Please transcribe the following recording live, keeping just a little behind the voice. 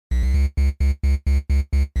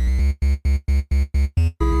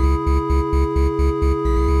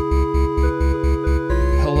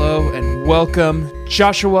welcome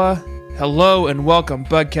Joshua. Hello and welcome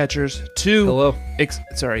bug catchers to... Hello.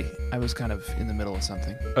 Sorry, I was kind of in the middle of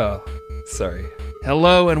something. Oh, sorry.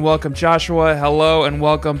 Hello and welcome Joshua. Hello and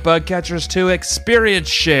welcome bug catchers to Experience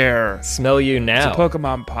Share. Smell you now. It's a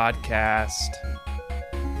Pokemon podcast.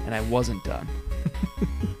 And I wasn't done.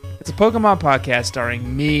 It's a Pokemon podcast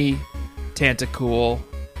starring me, Tentacool,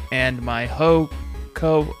 and my ho-host.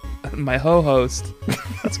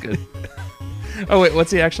 That's good. Oh, wait,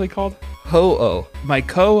 what's he actually called? Ho-Oh. My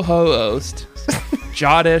co-host,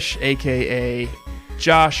 Jodish, a.k.a.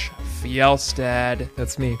 Josh Fjellstad.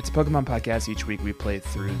 That's me. It's a Pokemon podcast. Each week we play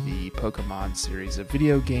through the Pokemon series of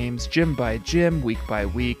video games, gym by gym, week by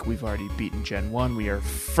week. We've already beaten Gen 1. We are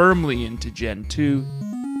firmly into Gen 2.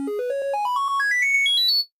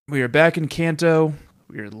 We are back in Kanto.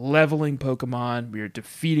 We are leveling Pokemon. We are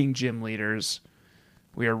defeating gym leaders.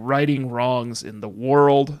 We are righting wrongs in the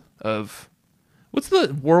world of... What's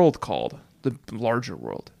the world called? The larger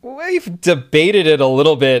world. We've debated it a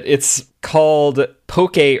little bit. It's called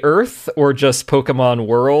Poke Earth or just Pokemon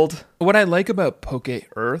World. What I like about Poke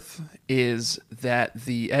Earth is that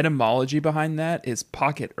the etymology behind that is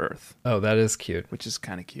pocket Earth. Oh, that is cute. Which is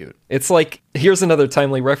kind of cute. It's like, here's another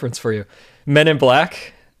timely reference for you. Men in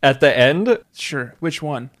Black at the end. Sure. Which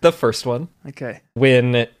one? The first one. Okay.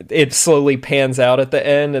 When it slowly pans out at the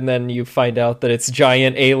end and then you find out that it's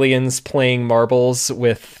giant aliens playing marbles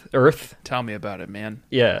with Earth. Tell me about it, man.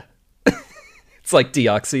 Yeah. It's like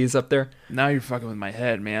Deoxys up there. Now you're fucking with my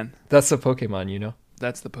head, man. That's a Pokemon, you know?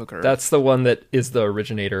 That's the Poke Earth. That's the one that is the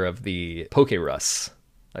originator of the Pokerus,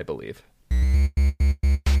 I believe.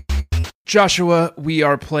 Joshua, we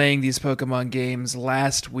are playing these Pokemon games.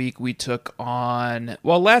 Last week we took on...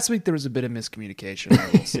 Well, last week there was a bit of miscommunication,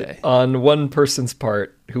 I will say. On one person's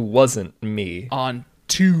part, who wasn't me. On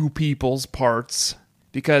two people's parts.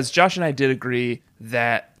 Because Josh and I did agree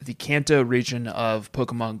that the Kanto region of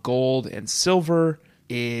Pokemon Gold and Silver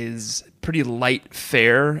is pretty light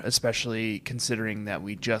fare, especially considering that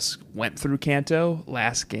we just went through Kanto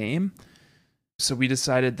last game. So we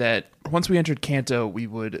decided that once we entered Kanto, we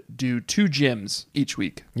would do 2 gyms each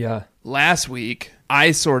week. Yeah. Last week,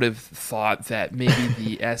 I sort of thought that maybe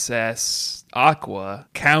the SS Aqua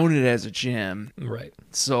counted as a gym. Right.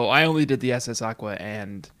 So I only did the SS Aqua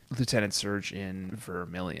and Lieutenant Surge in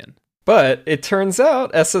Vermilion. But it turns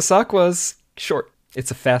out SS Aqua's short. It's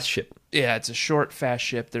a fast ship. Yeah, it's a short, fast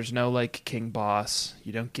ship. There's no, like, King Boss.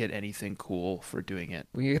 You don't get anything cool for doing it.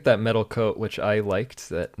 We get that metal coat, which I liked,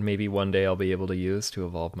 that maybe one day I'll be able to use to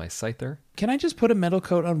evolve my Scyther. Can I just put a metal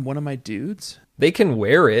coat on one of my dudes? They can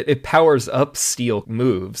wear it. It powers up steel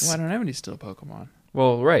moves. Well, I don't have any steel Pokemon.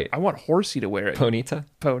 Well, right. I want Horsey to wear it. Ponyta?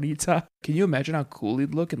 Ponyta. Can you imagine how cool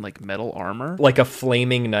he'd look in, like, metal armor? Like a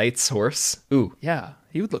flaming knight's horse? Ooh. Yeah,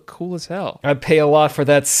 he would look cool as hell. I'd pay a lot for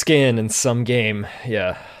that skin in some game.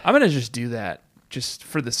 Yeah. I'm going to just do that, just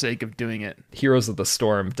for the sake of doing it. Heroes of the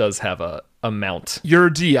Storm does have a mount. You're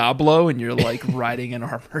Diablo, and you're, like, riding an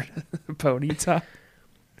armored Ponyta.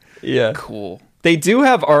 Yeah. Cool. They do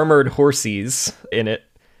have armored horsies in it,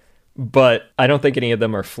 but I don't think any of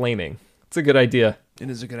them are flaming. It's a good idea. It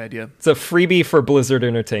is a good idea. It's a freebie for Blizzard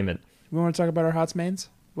Entertainment. We want to talk about our HOTS mains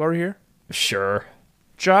while we're here? Sure.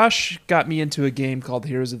 Josh got me into a game called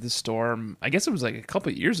Heroes of the Storm. I guess it was like a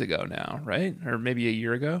couple of years ago now, right? Or maybe a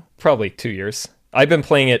year ago? Probably 2 years. I've been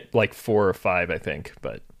playing it like 4 or 5, I think,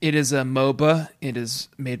 but... It is a MOBA. It is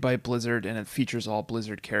made by Blizzard, and it features all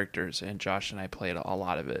Blizzard characters, and Josh and I played a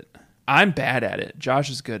lot of it. I'm bad at it. Josh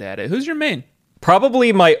is good at it. Who's your main?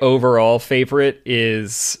 Probably my overall favorite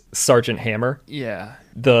is Sergeant Hammer. Yeah.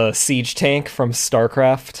 The siege tank from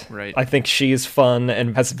StarCraft. Right. I think she's fun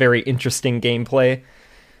and has very interesting gameplay.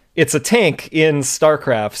 It's a tank in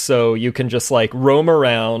StarCraft, so you can just like roam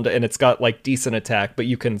around and it's got like decent attack, but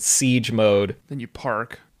you can siege mode. Then you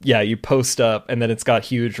park. Yeah, you post up and then it's got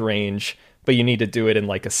huge range, but you need to do it in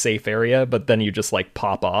like a safe area, but then you just like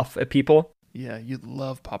pop off at people. Yeah, you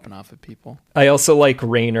love popping off at people. I also like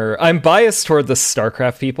Raynor. I'm biased toward the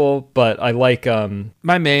StarCraft people, but I like...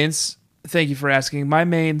 My mains, thank you for asking. My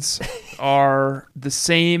mains are the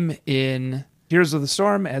same in Heroes of the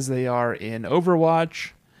Storm as they are in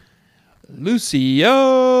Overwatch. Lucio!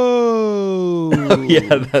 Oh,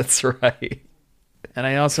 yeah, that's right. And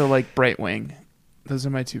I also like Brightwing. Those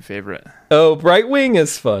are my 2 favorite. Oh, Brightwing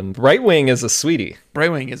is fun. Brightwing is a sweetie.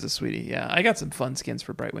 Brightwing is a sweetie, yeah. I got some fun skins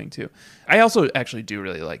for Brightwing, too. I also actually do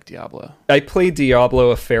really like Diablo. I play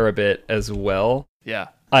Diablo a fair bit as well. Yeah.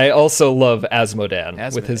 I also love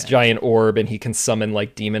Asmodan with his giant orb, and he can summon,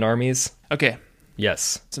 like, demon armies. Okay.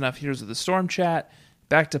 Yes. It's enough Heroes of the Storm chat.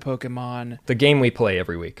 Back to Pokemon. The game we play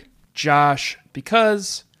every week. Josh,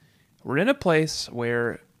 because we're in a place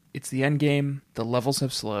where It's the end game. The levels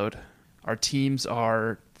have slowed. Our teams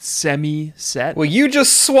are semi-set. Well, you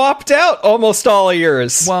just swapped out almost all of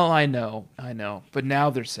yours. Well, I know. But now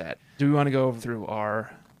they're set. Do we want to go through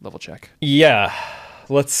our level check? Yeah.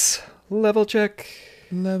 Let's level check.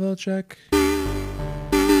 Level check.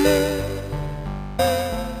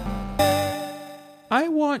 I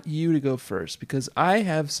want you to go first because I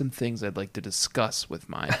have some things I'd like to discuss with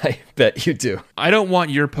mine. I bet you do. I don't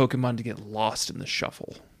want your Pokemon to get lost in the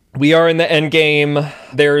shuffle. We are in the end game.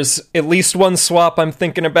 There's at least one swap I'm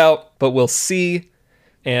thinking about, but we'll see.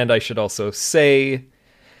 And I should also say,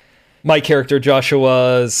 my character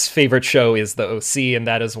Joshua's favorite show is the OC, and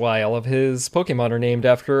that is why all of his Pokemon are named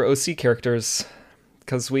after OC characters.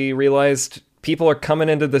 Because we realized people are coming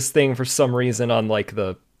into this thing for some reason on like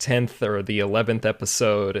the 10th or the 11th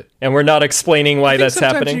episode, and we're not explaining why that's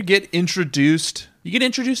happening. You get introduced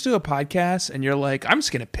to a podcast and you're like, I'm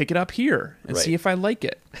just gonna pick it up here and see if I like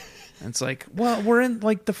it. And it's like, well, we're in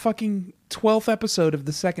like the fucking 12th episode of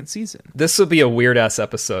the second season. This would be a weird ass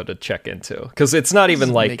episode to check into because it's not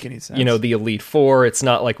even like, you know, the Elite Four. It's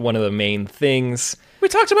not like one of the main things. We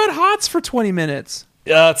talked about HOTS for 20 minutes.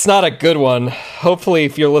 It's not a good one. Hopefully,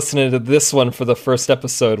 if you're listening to this one for the first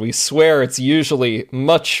episode, we swear it's usually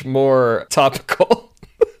much more topical.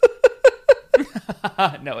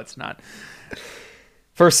 No, it's not.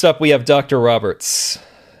 First up, we have Dr. Roberts.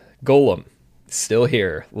 Golem. Still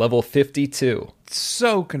here. Level 52.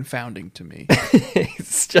 So confounding to me.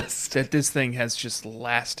 It's just that this thing has just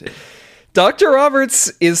lasted. Dr. Roberts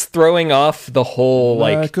is throwing off the whole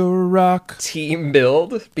like a rock team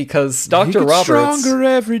build because Dr. Roberts stronger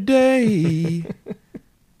every day. Do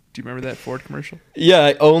you remember that Ford commercial? Yeah,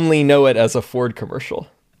 I only know it as a Ford commercial.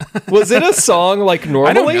 Was it a song like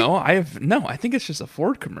normally? I don't know. I think it's just a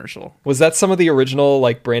Ford commercial. Was that some of the original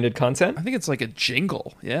like branded content? I think it's like a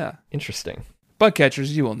jingle. Yeah. Interesting. Bug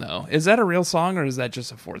catchers, you will know. Is that a real song or is that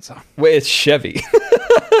just a Ford song? Wait, it's Chevy.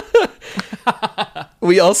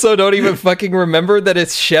 We also don't even fucking remember that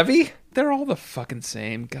it's Chevy? They're all the fucking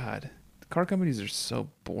same. God. Car companies are so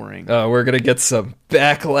boring. We're going to get some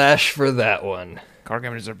backlash for that one. Car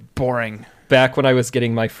companies are boring. Back when I was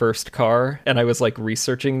getting my first car and I was like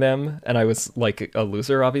researching them and I was like a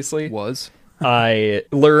loser, obviously. I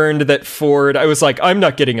learned that Ford, I was like, I'm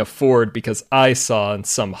not getting a Ford because I saw on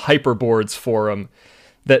some Hyperboards forum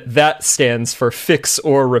that stands for fix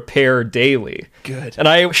or repair daily. Good. And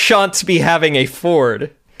I shan't be having a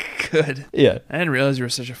Ford. Good. Yeah. I didn't realize you were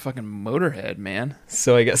such a fucking motorhead, man.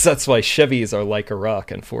 So I guess that's why Chevys are like a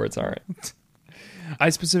rock and Fords aren't. I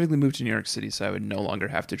specifically moved to New York City so I would no longer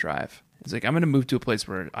have to drive. It's like, I'm going to move to a place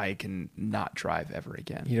where I can not drive ever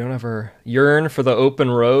again. You don't ever yearn for the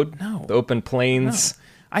open road? No. The open plains? No.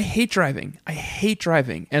 I hate driving.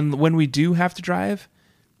 And when we do have to drive,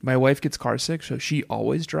 my wife gets car sick, so she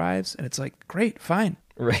always drives. And it's like, great, fine.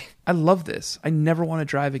 Right. I love this. I never want to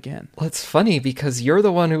drive again. Well, it's funny because you're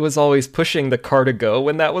the one who was always pushing the car to go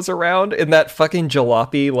when that was around in that fucking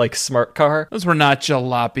jalopy, like, smart car. Those were not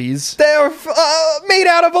jalopies. They're made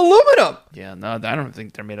out of aluminum. Yeah, no, I don't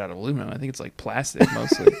think they're made out of aluminum. I think it's like plastic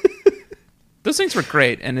mostly. Those things were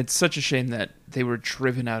great, and it's such a shame that they were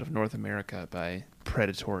driven out of North America by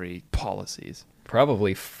predatory policies.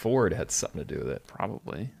 Probably Ford had something to do with it.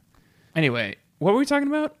 Probably. Anyway, what were we talking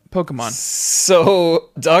about? Pokemon. So,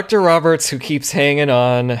 Dr. Roberts, who keeps hanging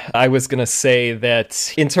on, I was going to say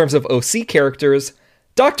that in terms of OC characters,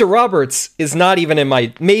 Dr. Roberts is not even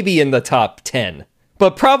maybe in the top 10,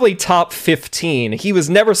 but probably top 15. He was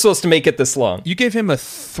never supposed to make it this long. You gave him a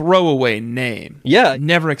throwaway name. Yeah.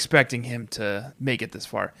 Never expecting him to make it this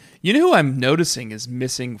far. You know who I'm noticing is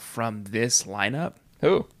missing from this lineup?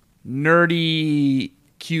 Who? Nerdy,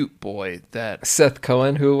 cute boy. That Seth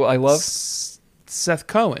Cohen, who I love. Seth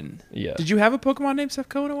Cohen. Yeah. Did you have a Pokemon named Seth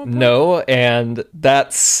Cohen at one point? No, and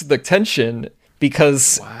that's the tension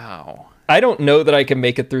because wow. I don't know that I can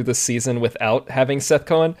make it through the season without having Seth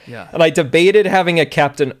Cohen. Yeah. And I debated having a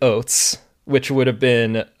Captain Oates, which would have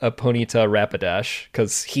been a Ponyta Rapidash,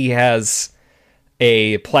 because he has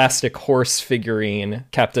a plastic horse figurine,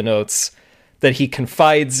 Captain Oates, that he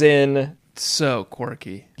confides in. So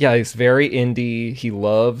quirky. Yeah, he's very indie. He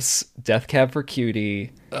loves Death Cab for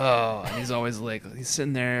Cutie. Oh, and he's always like, he's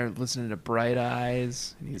sitting there listening to Bright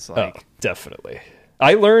Eyes, and he's like... Oh, definitely.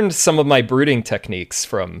 I learned some of my brooding techniques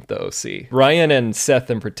from the OC. Ryan and Seth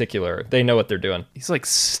in particular, they know what they're doing. He's like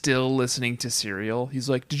still listening to Serial. He's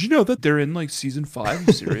like, did you know that they're in like season 5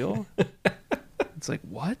 of Serial? It's like,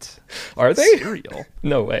 what? Are they? Serial?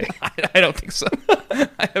 No way. I don't think so.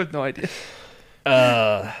 I have no idea.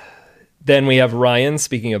 Then we have Ryan,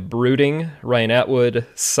 speaking of brooding, Ryan Atwood,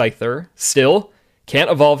 Scyther. Still, Can't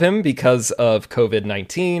evolve him because of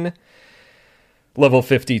COVID-19. Level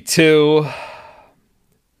 52,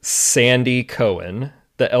 Sandy Cohen,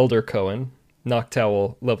 the Elder Cohen.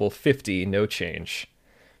 Noctowl, level 50, no change.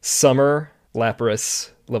 Summer,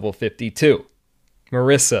 Lapras, level 52.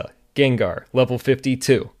 Marissa, Gengar, level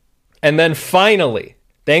 52. And then finally,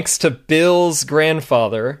 thanks to Bill's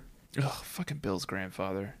grandfather... Ugh, fucking Bill's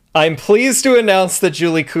grandfather. I'm pleased to announce that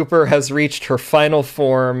Julie Cooper has reached her final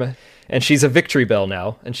form, and she's a Victory Bell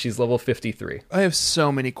now, and she's level 53. I have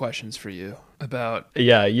so many questions for you about...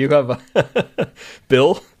 Yeah, you have...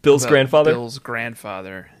 Bill's grandfather? Bill's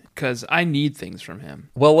grandfather, because I need things from him.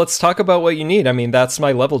 Well, let's talk about what you need. I mean, that's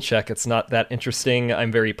my level check. It's not that interesting.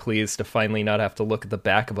 I'm very pleased to finally not have to look at the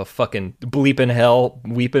back of a fucking bleepin' hell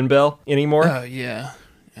weepin' bell anymore. Oh, yeah.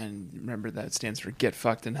 And remember that stands for get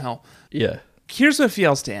fucked in hell. Yeah. Here's what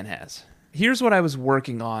Fielstan has. Here's what I was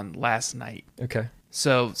working on last night. Okay.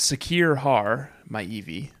 So, Sakir Har, my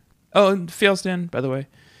Eevee. Oh, and Fielstan, by the way.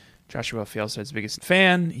 Joshua Fielstan's biggest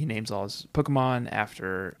fan. He names all his Pokemon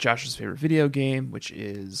after Josh's favorite video game, which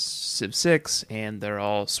is Civ 6, and they're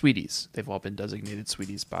all sweeties. They've all been designated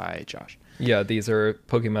sweeties by Josh. Yeah, these are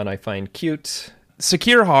Pokemon I find cute.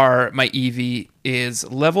 Sakir Har, my Eevee, is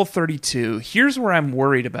level 32. Here's where I'm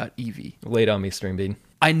worried about Eevee. Lay it on me, Streambean.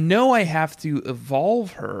 I know I have to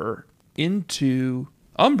evolve her into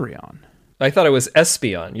Umbreon. I thought it was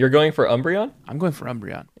Espeon. You're going for Umbreon? I'm going for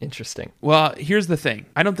Umbreon. Interesting. Well, here's the thing.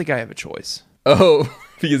 I don't think I have a choice. Oh,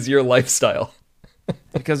 because your lifestyle.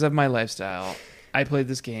 Because of my lifestyle, I play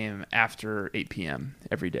this game after 8 p.m.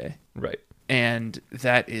 every day. Right. And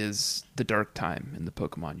that is the dark time in the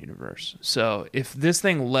Pokemon universe. So if this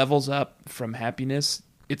thing levels up from happiness,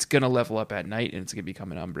 it's going to level up at night and it's going to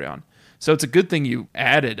become an Umbreon. So it's a good thing you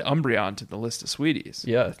added Umbreon to the list of sweeties.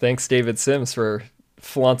 Yeah, thanks David Sims for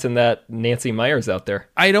flaunting that Nancy Myers out there.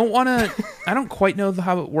 I don't quite know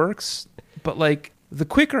how it works, but like the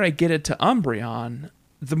quicker I get it to Umbreon,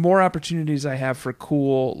 the more opportunities I have for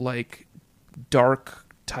cool, like dark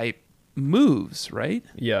type moves, right?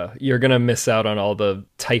 Yeah, you're going to miss out on all the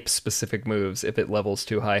type-specific moves if it levels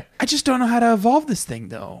too high. I just don't know how to evolve this thing,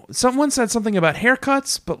 though. Someone said something about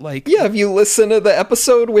haircuts, but like... Yeah, have you listened to the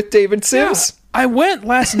episode with David Sims? Yeah, I went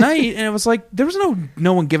last night, and it was like, there was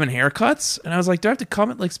no one giving haircuts, and I was like, do I have to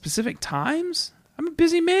come at like specific times? I'm a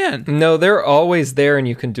busy man. No, they're always there, and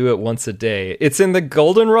you can do it once a day. It's in the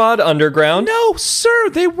Goldenrod Underground. No, sir,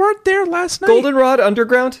 they weren't there last night. Goldenrod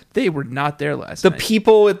Underground? They were not there last night. night. The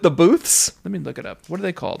people at the booths? Let me look it up. What are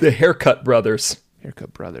they called? The Haircut Brothers.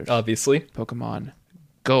 Haircut Brothers. Obviously. Pokemon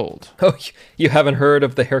Gold. Oh, you haven't heard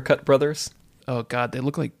of the Haircut Brothers? Oh, God, they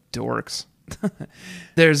look like dorks.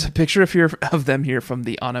 There's a picture of them here from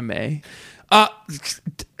the anime.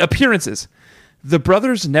 Appearances. The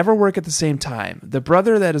brothers never work at the same time. The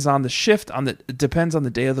brother that is on the shift depends on the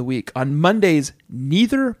day of the week. On Mondays,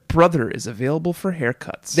 neither brother is available for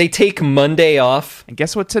haircuts. They take Monday off. And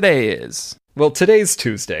guess what today is? Well, today's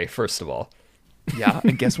Tuesday, first of all. Yeah,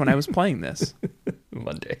 and guess when I was playing this?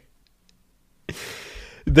 Monday.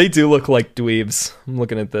 They do look like dweebs. I'm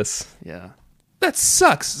looking at this. Yeah. That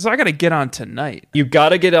sucks. So I got to get on tonight. You got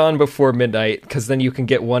to get on before midnight, because then you can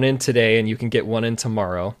get one in today and you can get one in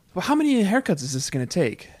tomorrow. Well, how many haircuts is this going to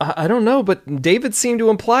take? I don't know, but David seemed to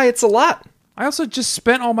imply it's a lot. I also just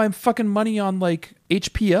spent all my fucking money on, like,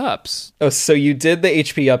 HP ups. Oh, so you did the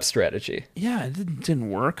HP up strategy. Yeah, it didn't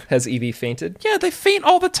work. Has Eevee fainted? Yeah, they faint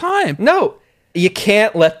all the time. No, you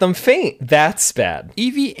can't let them faint. That's bad.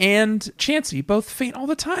 Eevee and Chansey both faint all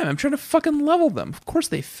the time. I'm trying to fucking level them. Of course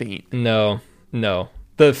they faint. No.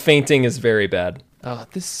 The fainting is very bad. Oh,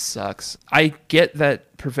 this sucks. I get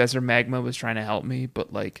that Professor Magma was trying to help me,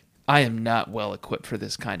 but, like, I am not well equipped for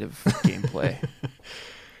this kind of gameplay.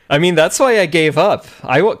 I mean, that's why I gave up.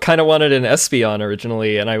 I kind of wanted an Espeon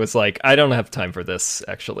originally, and I was like, I don't have time for this,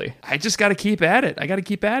 actually. I just got to keep at it.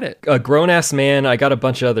 A grown-ass man, I got a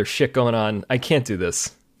bunch of other shit going on. I can't do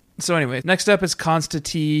this. So anyway, next up is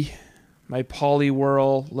Constantine, my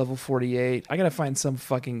Poliwhirl, level 48. I got to find some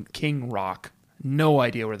fucking King Rock. No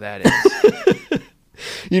idea where that is.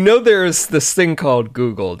 You know, there's this thing called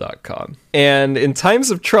Google.com. And in times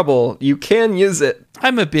of trouble, you can use it.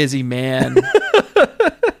 I'm a busy man.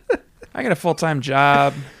 I got a full-time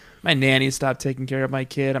job. My nanny stopped taking care of my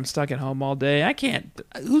kid. I'm stuck at home all day. I can't.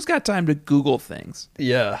 Who's got time to Google things?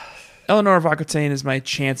 Yeah. Eleanor of Aquitaine is my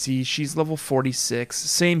Chansey. She's level 46.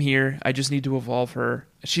 Same here. I just need to evolve her.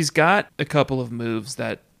 She's got a couple of moves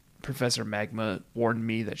that Professor Magma warned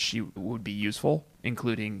me that she would be useful,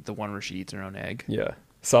 including the one where she eats her own egg. Yeah.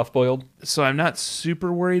 Soft-boiled. So I'm not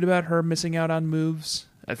super worried about her missing out on moves.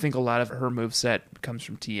 I think a lot of her moveset comes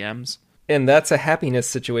from TMs. And that's a happiness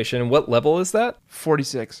situation. What level is that?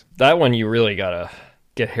 46. That one you really gotta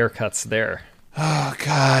get haircuts there. Oh,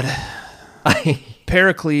 God.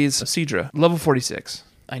 Pericles Cedra, level 46.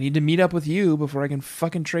 I need to meet up with you before I can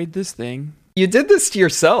fucking trade this thing. You did this to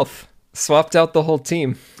yourself. Swapped out the whole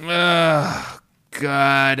team. Oh,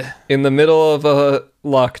 God. In the middle of a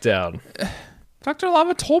lockdown. Dr.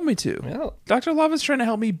 Lava told me to. Well, Dr. Lava's trying to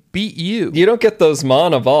help me beat you. you don't get those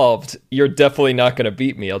Mon evolved, you're definitely not going to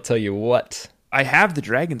beat me, I'll tell you what. I have the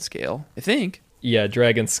dragon scale, I think. Yeah,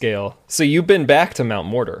 Dragon Scale. So you've been back to Mount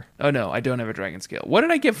Mortar. Oh, no, I don't have a dragon scale. What did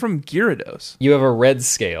I get from Gyarados? You have a red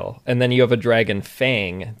scale, and then you have a Dragon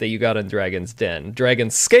Fang that you got in Dragon's Den. Dragon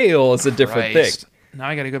Scale is a different thing. Christ. Now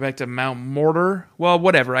I gotta go back to Mount Mortar. Well,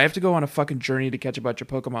 whatever. I have to go on a fucking journey to catch a bunch of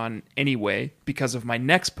Pokemon anyway because of my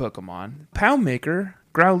next Pokemon. Poundmaker,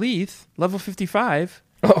 Growlithe, level 55.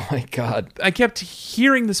 Oh my god. I kept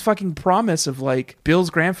hearing this fucking promise of like, Bill's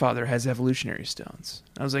grandfather has evolutionary stones.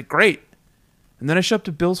 I was like, great. And then I showed up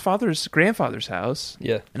to Bill's grandfather's house.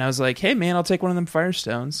 Yeah. And I was like, hey man, I'll take one of them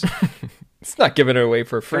Firestones. It's not giving it away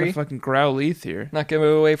for Got free. a fucking Growlithe here. Not giving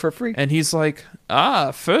it away for free. And he's like,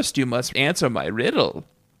 first you must answer my riddle.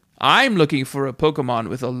 I'm looking for a Pokemon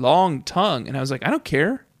with a long tongue. And I was like, I don't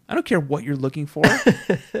care. I don't care what you're looking for.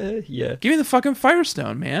 Yeah. Give me the fucking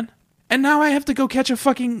Firestone, man. And now I have to go catch a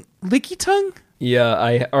fucking Lickitung? Yeah,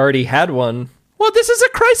 I already had one. Well, this is a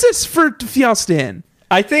crisis for Fielstin.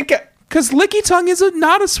 I think Because Lickitung is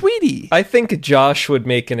not a sweetie. I think Josh would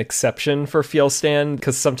make an exception for Fielstin,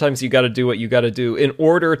 because sometimes you got to do what you got to do. In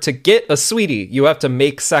order to get a sweetie, you have to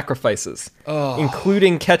make sacrifices,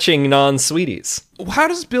 including catching non-sweeties. How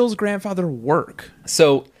does Bill's grandfather work?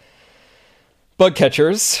 So, bug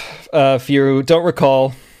catchers, if you don't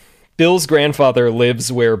recall, Bill's grandfather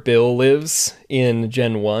lives where Bill lives in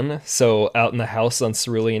Gen 1, so out in the house on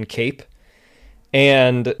Cerulean Cape.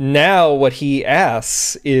 And now what he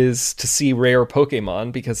asks is to see rare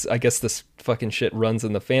Pokemon, because I guess this fucking shit runs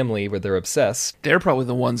in the family where they're obsessed. They're probably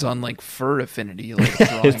the ones on like fur affinity, like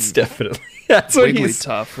drawing It's definitely that's what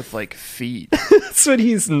tough with like feet. that's what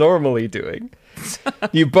he's normally doing.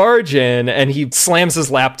 You barge in and he slams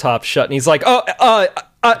his laptop shut and he's like,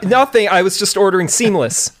 nothing. I was just ordering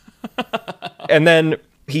Seamless. And then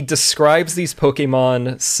he describes these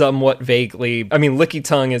Pokemon somewhat vaguely. I mean,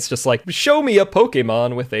 Lickitung is just like, show me a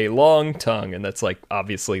Pokemon with a long tongue. And that's like,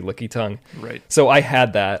 obviously, Lickitung. Right. So I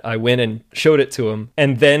had that. I went and showed it to him.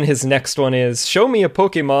 And then his next one is, show me a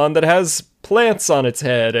Pokemon that has plants on its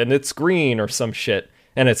head and it's green or some shit.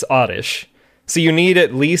 And it's Oddish. So you need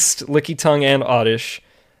at least Lickitung and Oddish.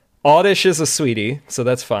 Oddish is a sweetie, so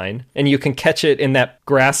that's fine. And you can catch it in that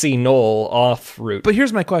grassy knoll off route. But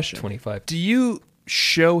here's my question. 25. Do you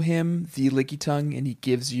show him the Lickitung and he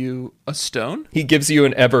gives you a stone? He gives you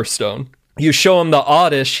an Everstone. You show him the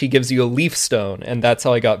Oddish, he gives you a Leaf Stone, and that's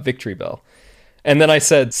how I got Victory Bell. And then I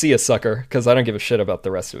said, see ya, sucker, because I don't give a shit about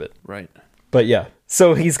the rest of it. Right. But yeah,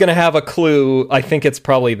 so he's going to have a clue. I think it's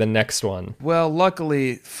probably the next one. Well,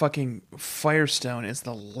 luckily, fucking Firestone is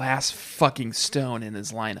the last fucking stone in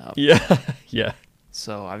his lineup. Yeah, yeah.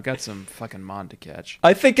 So I've got some fucking Mon to catch.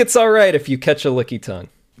 I think it's all right if you catch a Lickitung.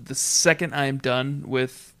 The second I am done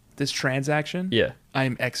with this transaction, Yeah. I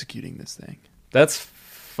am executing this thing. That's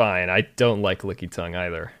fine. I don't like Lickitung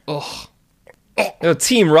either. Ugh. No,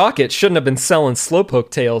 Team Rocket shouldn't have been selling Slowpoke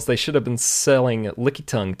tails. They should have been selling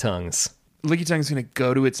Lickitung tongues. Lickitung going to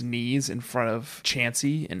go to its knees in front of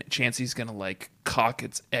Chansey, and Chansey's going to, like, cock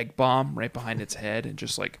its egg bomb right behind its head and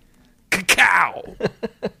just, like, cacao!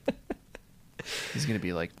 He's going to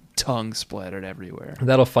be, like, tongue splattered everywhere.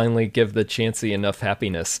 That'll finally give the Chansey enough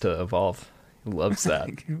happiness to evolve. He loves that.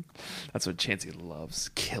 That's what Chansey loves,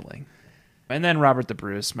 killing. And then Robert the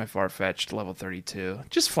Bruce, my far-fetched level 32,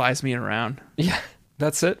 just flies me around. Yeah,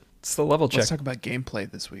 that's it. It's the level check. Let's talk about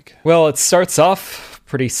gameplay this week. Well, it starts off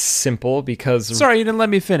pretty simple because... Sorry, you didn't let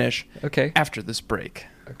me finish. Okay. After this break.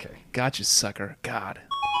 Okay. Gotcha, sucker. God.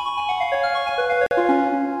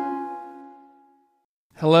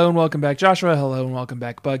 Hello and welcome back, Joshua. Hello and welcome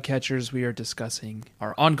back, Bug Catchers. We are discussing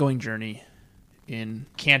our ongoing journey in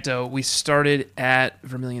Kanto. We started at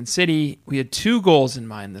Vermilion City. We had 2 goals in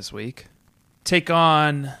mind this week. Take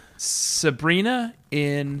on Sabrina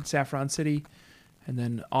in Saffron City, and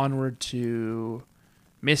then onward to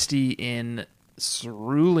Misty in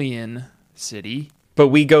Cerulean City. But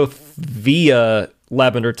we go via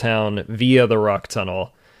Lavender Town, via the Rock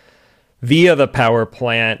Tunnel, via the power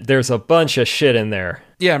plant. There's a bunch of shit in there.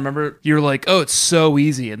 Yeah, I remember you were like, oh, it's so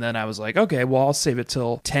easy. And then I was like, okay, well, I'll save it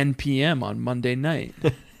till 10 p.m. on Monday night.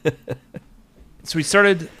 So we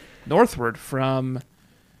started northward from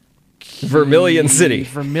Vermilion City.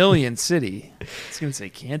 Vermilion City. was going to say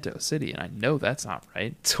Kanto City, and I know that's not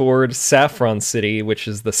right. Toward Saffron City, which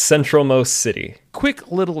is the centralmost city.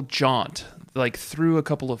 Quick little jaunt, like through a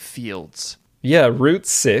couple of fields. Yeah, Route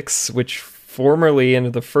 6, which formerly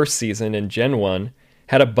in the first season in Gen 1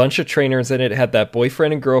 had a bunch of trainers in it, had that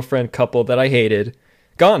boyfriend and girlfriend couple that I hated.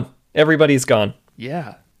 Gone. Everybody's gone.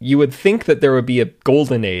 Yeah. You would think that there would be a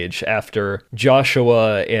golden age after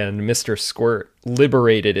Joshua and Mr. Squirt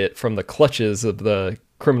liberated it from the clutches of the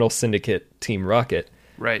criminal syndicate Team Rocket.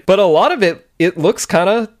 Right. But a lot of it looks kind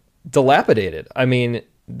of dilapidated. I mean,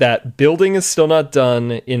 that building is still not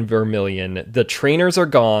done in Vermilion. The trainers are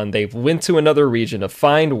gone. They've went to another region to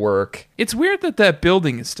find work. It's weird that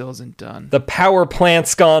building still isn't done. The power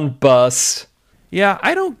plant's gone bust. Yeah,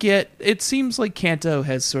 I don't get... It seems like Kanto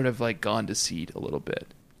has sort of like gone to seed a little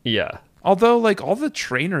bit. Yeah. Although, like, all the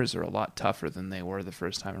trainers are a lot tougher than they were the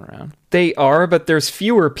first time around. They are, but there's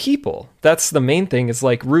fewer people. That's the main thing, is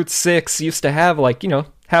like Route 6 used to have, like,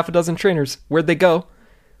 half a dozen trainers. Where'd they go?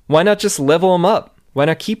 Why not just level them up? Why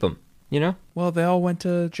not keep them, Well, they all went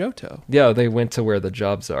to Johto. Yeah, they went to where the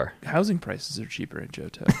jobs are. Housing prices are cheaper in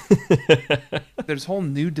Johto. There's whole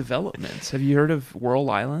new developments. Have you heard of Whirl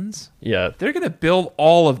Islands? Yeah. They're going to build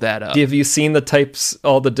all of that up. Have you seen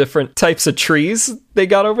all the different types of trees they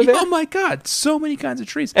got over there? Oh my god, so many kinds of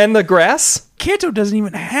trees. And the grass? Kanto doesn't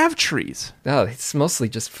even have trees. Oh, it's mostly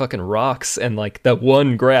just fucking rocks and like that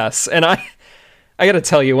one grass. And I gotta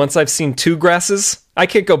tell you, once I've seen two grasses, I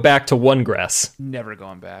can't go back to one grass. Never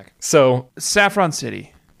going back. So, Saffron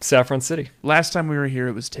City. Saffron City. Last time we were here,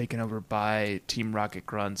 it was taken over by Team Rocket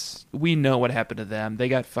Grunts. We know what happened to them. They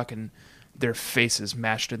got fucking their faces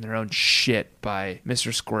mashed in their own shit by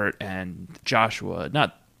Mr. Squirt and Joshua.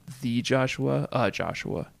 Not the Joshua,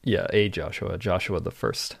 Joshua. Yeah, Joshua the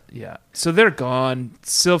first. Yeah. So they're gone.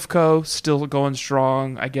 Silphco still going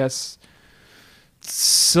strong. I guess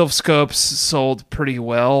Silphscopes sold pretty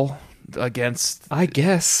well against... I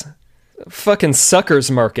guess. Fucking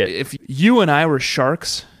suckers market. If you and I were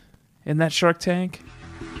sharks in that Shark Tank,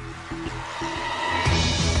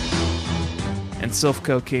 and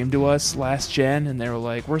Silphco came to us last gen and they were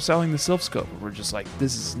like, we're selling the Silphscope. We're just like,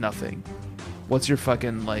 this is nothing. What's your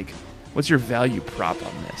value prop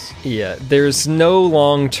on this? Yeah, there's no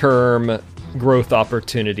long-term growth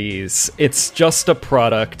opportunities. It's just a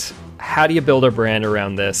product. How do you build a brand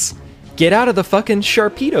around this? Get out of the fucking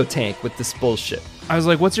Sharpedo tank with this bullshit. I was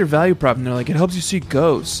like, what's your value prop? And they're like, it helps you see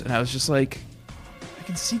ghosts. And I was just like, I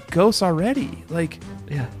can see ghosts already. Like,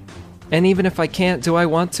 yeah. And even if I can't, do I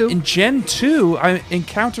want to? In Gen 2, I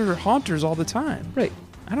encounter haunters all the time. Right.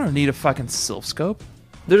 I don't need a fucking Silphscope.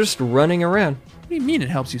 They're just running around. What do you mean it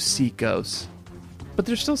helps you see ghosts? But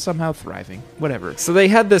they're still somehow thriving. Whatever. So they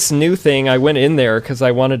had this new thing. I went in there because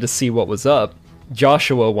I wanted to see what was up.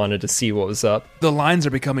 Joshua wanted to see what was up. The lines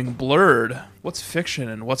are becoming blurred. What's fiction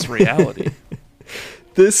and what's reality?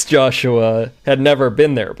 This Joshua had never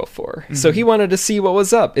been there before. Mm-hmm. So he wanted to see what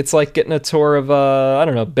was up. It's like getting a tour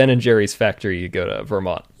of, Ben & Jerry's factory. You go to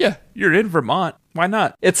Vermont. Yeah, you're in Vermont. Why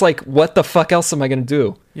not? It's like, what the fuck else am I going to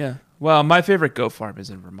do? Yeah. Well, my favorite goat farm is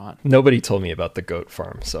in Vermont. Nobody told me about the goat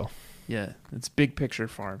farm, so. Yeah, it's Big Picture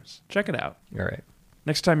Farms. Check it out. All right.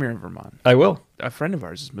 Next time you're in Vermont. I will. A friend of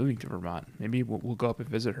ours is moving to Vermont. Maybe we'll go up and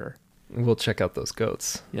visit her. We'll check out those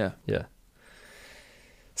goats. Yeah. Yeah.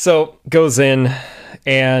 So, goes in,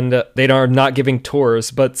 and they are not giving tours,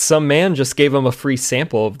 but some man just gave them a free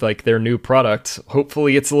sample of, like, their new product.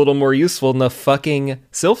 Hopefully it's a little more useful than the fucking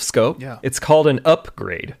Silphscope. Yeah. It's called an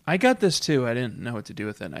upgrade. I got this, too. I didn't know what to do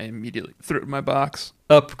with it. I immediately threw it in my box.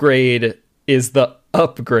 Upgrade is the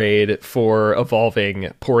upgrade for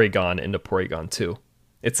evolving Porygon into Porygon 2.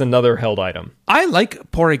 It's another held item. I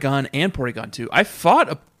like Porygon and Porygon 2. I fought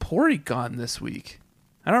a Porygon this week.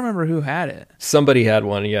 I don't remember who had it. Somebody had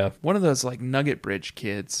one, yeah. One of those, like, Nugget Bridge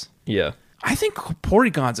kids. Yeah. I think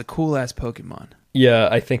Porygon's a cool-ass Pokemon. Yeah,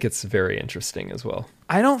 I think it's very interesting as well.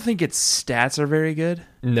 I don't think its stats are very good.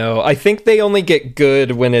 No, I think they only get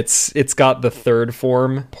good when it's got the third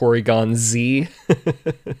form, Porygon Z.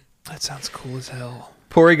 That sounds cool as hell.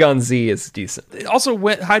 Porygon Z is decent. Also,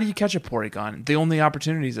 how do you catch a Porygon? The only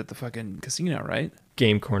opportunity is at the fucking casino, right?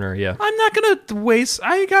 Game Corner, yeah. I'm not gonna waste...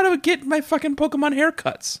 I gotta get my fucking Pokemon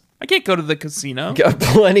haircuts. I can't go to the casino. Got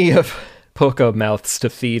plenty of Poke mouths to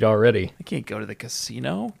feed already. I can't go to the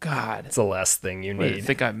casino. God. It's the last thing you What, need. you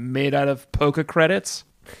think I'm made out of Poke credits?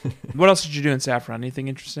 What else did you do in Saffron? Anything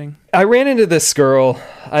interesting? I ran into this girl.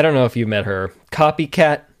 I don't know if you met her.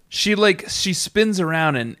 Copycat. She spins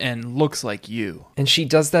around and looks like you. And she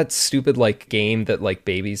does that stupid, like, game that, like,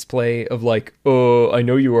 babies play of, like, oh, I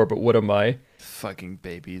know you are, but what am I? fucking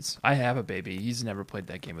babies. I have a baby. He's never played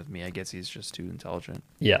that game with me. I guess he's just too intelligent.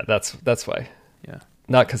 Yeah, that's why. Yeah.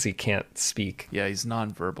 Not because he can't speak. Yeah, he's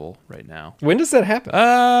nonverbal right now. When does that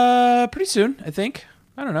happen? Pretty soon, I think.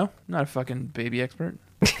 I don't know. I'm not a fucking baby expert.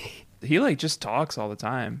 He like just talks all the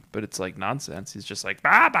time, but it's like nonsense. He's just like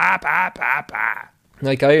ba ba ba ba ba.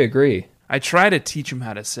 Like, I agree. I try to teach him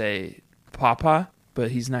how to say papa, but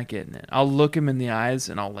he's not getting it. I'll look him in the eyes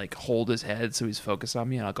and I'll like hold his head so he's focused on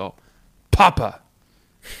me, and I'll go, Papa,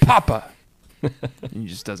 Papa. And he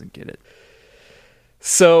just doesn't get it.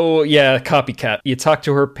 So, yeah, copycat. You talk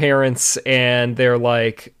to her parents, and they're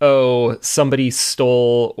like, oh, somebody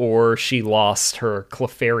stole or she lost her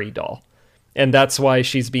Clefairy doll. And that's why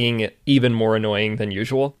she's being even more annoying than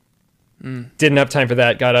usual. Didn't have time for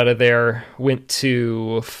that. Got out of there. Went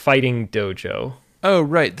to Fighting Dojo. Oh,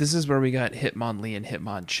 right. This is where we got Hitmonlee and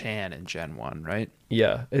Hitmonchan in Gen 1, right?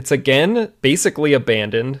 Yeah. It's, again, basically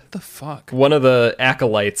abandoned. What the fuck? One of the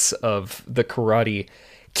acolytes of the Karate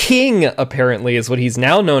King, apparently, is what he's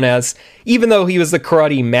now known as, even though he was the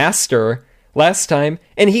Karate Master last time,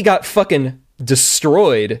 and he got fucking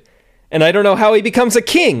destroyed. And I don't know how he becomes a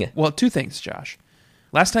king. Well, two things, Josh.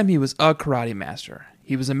 Last time he was a karate master.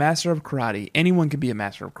 He was a master of karate. Anyone can be a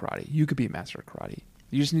master of karate. You could be a master of karate.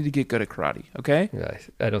 You just need to get good at karate, okay?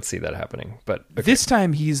 I don't see that happening, but okay. This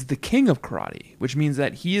time he's the king of karate, which means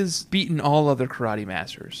that he has beaten all other karate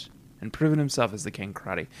masters and proven himself as the king of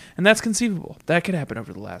karate. And that's conceivable. That could happen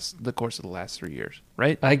over the course of the last 3 years,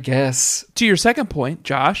 right? I guess. To your second point,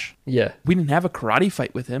 Josh, Yeah. we didn't have a karate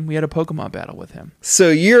fight with him. We had a Pokemon battle with him. So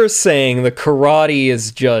you're saying the karate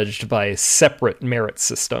is judged by a separate merit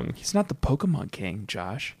system. He's not the Pokemon king,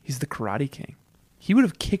 Josh. He's the karate king. He would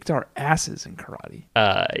have kicked our asses in karate.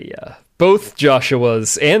 Yeah. Both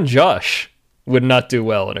Joshua's and Josh would not do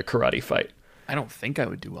well in a karate fight. I don't think I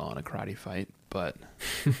would do well in a karate fight, but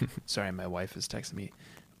sorry, my wife is texting me.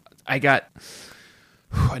 I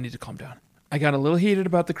need to calm down. I got a little heated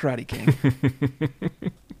about the Karate King.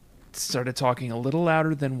 Started talking a little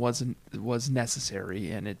louder than was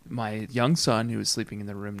necessary, and my young son, who was sleeping in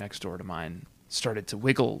the room next door to mine, started to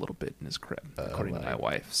wiggle a little bit in his crib, according to my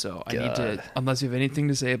wife. So I need to, unless you have anything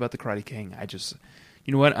to say about the Karate King,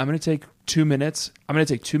 you know what? I'm going to take 2 minutes. I'm going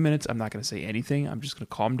to take 2 minutes. I'm not going to say anything. I'm just going to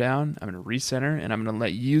calm down. I'm going to recenter, and I'm going to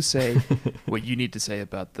let you say what you need to say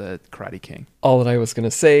about the Karate King. All that I was going to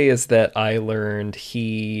say is that I learned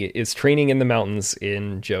he is training in the mountains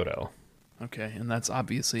in Johto. Okay, and that's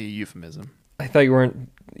obviously a euphemism. I thought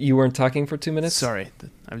you weren't talking for 2 minutes? Sorry.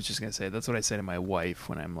 I was just going to say, that's what I say to my wife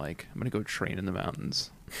when I'm like, I'm going to go train in the mountains.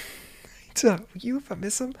 It's a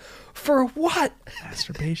euphemism? For what?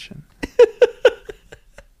 Masturbation.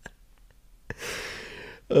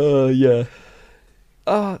 Yeah.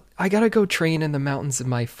 I gotta go train in the mountains in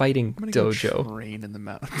my fighting I'm gonna dojo. Go train in the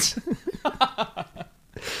mountains.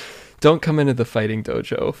 Don't come into the fighting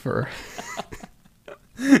dojo for...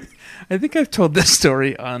 I think I've told this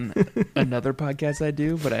story on another podcast I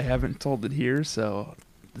do, but I haven't told it here, so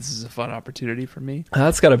this is a fun opportunity for me.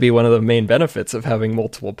 That's gotta be one of the main benefits of having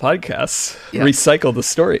multiple podcasts. Yeah. Recycle the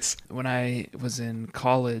stories. When I was in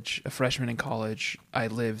college, a freshman in college, I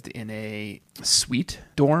lived in a suite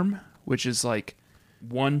dorm, which is like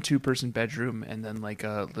 1-2-person bedroom and then like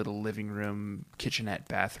a little living room, kitchenette,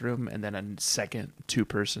 bathroom, and then a second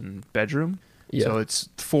 2-person bedroom. Yeah. So it's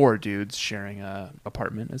 4 dudes sharing a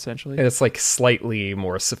apartment, essentially. And it's like slightly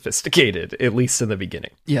more sophisticated, at least in the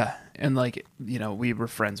beginning. Yeah. And like, we were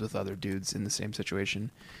friends with other dudes in the same situation.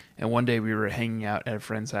 And one day we were hanging out at a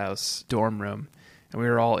friend's house, dorm room, and we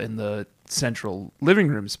were all in the central living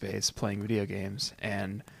room space playing video games.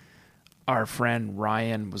 And our friend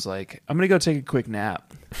Ryan was like, I'm going to go take a quick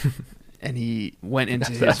nap. And he went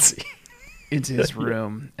into his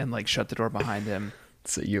room and like shut the door behind him.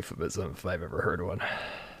 It's a euphemism if I've ever heard one.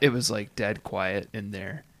 It was like dead quiet in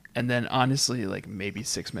there. And then honestly, like maybe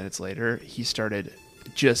 6 minutes later, he started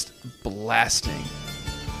just blasting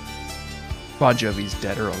Bon Jovi's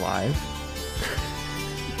Dead or Alive.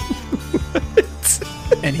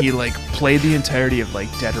 What? And he like played the entirety of like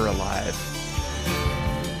Dead or Alive.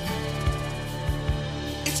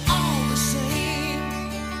 It's all the same.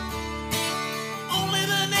 Only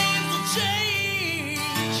the names will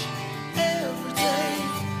change every day.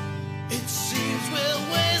 It seems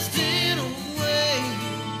we're wasting away.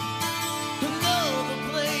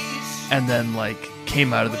 Another place. And then like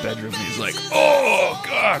came out of the bedroom and he's like, oh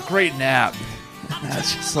god, great nap. And I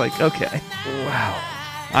was just like, okay, wow,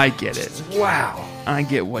 I get it. Wow, I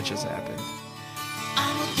get what just happened.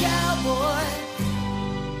 I'm a cowboy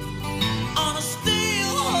on a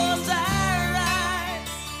steel horse I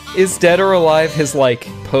ride. Is Dead or Alive his like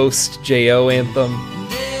post-JO anthem?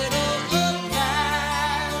 Dead or alive.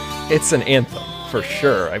 It's an anthem, for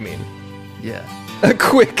sure. I mean, Yeah. a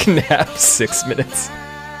quick nap, 6 minutes.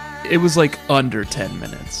 It was like under 10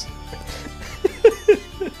 minutes.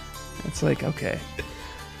 It's like, okay.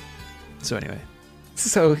 So anyway.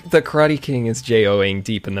 So the Karate King is J-O-ing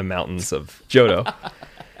deep in the mountains of Johto.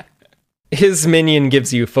 His minion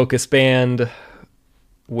gives you Focus Band,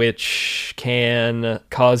 which can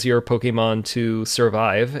cause your Pokemon to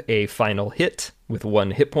survive a final hit with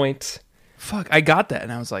 1 hit point. Fuck, I got that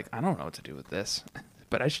and I was like, I don't know what to do with this.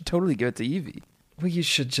 But I should totally give it to Eevee. Well, you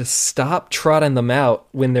should just stop trotting them out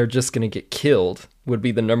when they're just going to get killed, would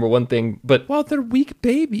be the number one thing. But Well, they're weak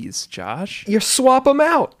babies, Josh. you swap them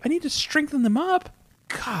out. I need to strengthen them up.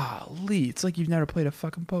 Golly, it's like you've never played a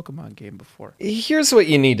fucking Pokemon game before. Here's what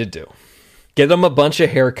you need to do. Get them a bunch of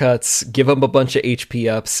haircuts, give them a bunch of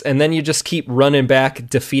HP ups, and then you just keep running back,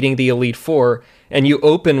 defeating the Elite Four, and you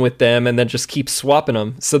open with them and then just keep swapping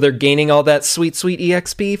them. So they're gaining all that sweet, sweet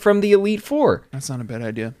EXP from the Elite Four. That's not a bad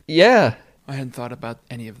idea. Yeah. I hadn't thought about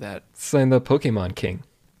any of that. Sign the Pokemon King.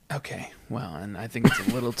 Okay, well, and I think it's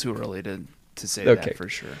a little too early to say Okay. that for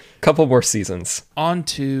sure. Couple more seasons. On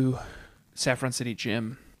to Saffron City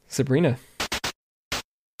Gym. Sabrina.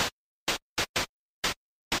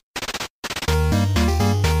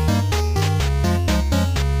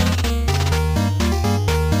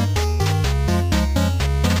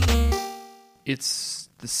 It's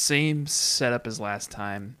the same setup as last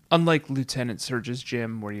time. Unlike Lieutenant Surge's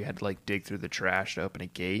gym, where you had to like dig through the trash to open a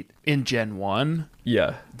gate, in Gen 1,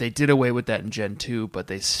 Yeah. they did away with that in Gen 2, but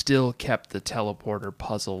they still kept the teleporter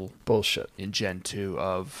puzzle Bullshit. in Gen 2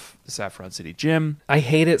 of the Saffron City Gym. I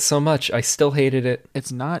hate it so much. I still hated it.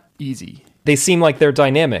 It's not easy. They seem like they're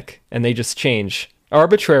dynamic, and they just change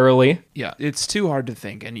arbitrarily. Yeah, it's too hard to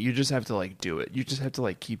think, and you just have to like do it. You just have to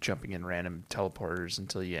like keep jumping in random teleporters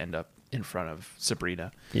until you end up in front of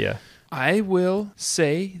Sabrina. Yeah. I will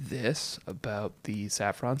say this about the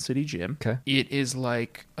Saffron City Gym. Okay. It is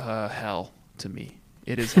like hell to me.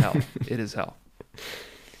 It is hell. It is hell.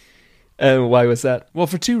 And why was that? Well,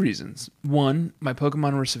 for 2 reasons. One, my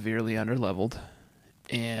Pokemon were severely underleveled,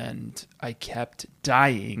 and I kept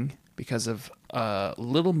dying because of a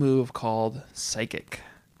little move called Psychic.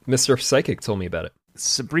 Mr. Psychic told me about it.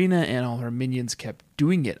 Sabrina and all her minions kept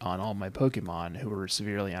doing it on all my Pokemon who were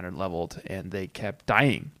severely underleveled, and they kept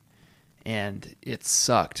dying. And it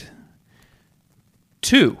sucked.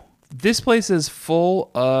 2, this place is full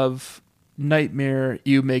of nightmare,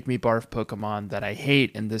 you make me barf Pokemon that I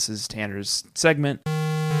hate, and this is Tanner's segment.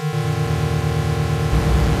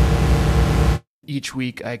 Each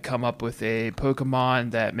week I come up with a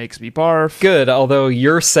Pokemon that makes me barf. Good, although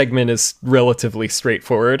your segment is relatively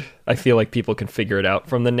straightforward. I feel like people can figure it out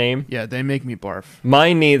from the name. Yeah, they make me barf.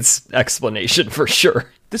 Mine needs explanation for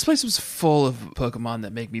sure. This place was full of Pokemon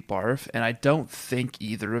that make me barf, and I don't think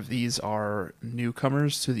either of these are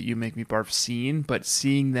newcomers to the You Make Me Barf scene, but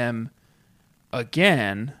seeing them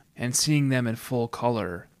again and seeing them in full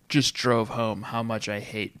color just drove home how much I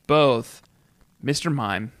hate both Mr.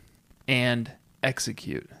 Mime and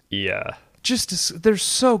Execute. Yeah. They're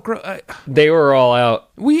so gross. They were all out.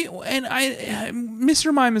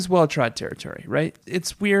 Mr. Mime is well-trod territory, right?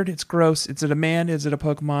 It's weird. It's gross. Is it a man? Is it a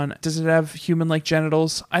Pokemon? Does it have human-like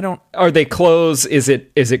genitals? I don't. Are they clothes? Is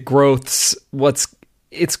it growths?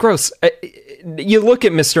 It's gross. You look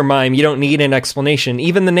at Mr. Mime, you don't need an explanation.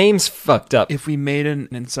 Even the name's fucked up. If we made an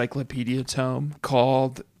encyclopedia tome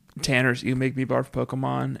called Tanner's You Make Me Barf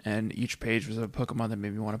Pokemon, and each page was a Pokemon that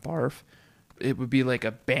made me want to barf, it would be like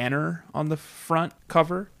a banner on the front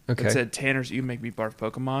cover Okay. that said Tanner's You Make Me Barf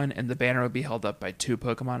Pokemon, and the banner would be held up by 2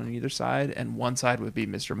 Pokemon on either side, and one side would be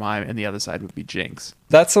Mr. Mime and the other side would be Jinx.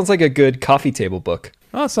 That sounds like a good coffee table book.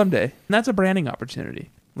 Well, someday. And that's a branding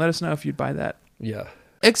opportunity. Let us know if you'd buy that. Yeah.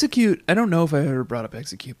 Execute. I don't know if I've ever brought up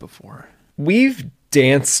Execute before. We've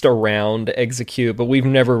danced around Execute, but we've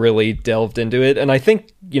never really delved into it. And I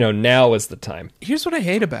think, now is the time. Here's what I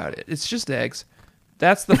hate about it. It's just eggs.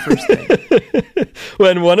 That's the first thing.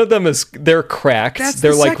 When one of them they're cracked. That's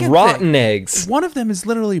they're the like second rotten thing. eggs. One of them is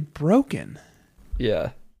literally broken. Yeah.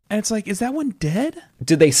 And it's like, is that one dead?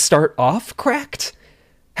 Did they start off cracked?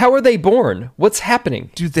 How are they born? What's happening?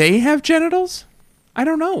 Do they have genitals? I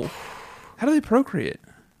don't know. How do they procreate?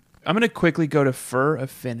 I'm going to quickly go to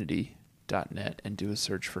furaffinity.net and do a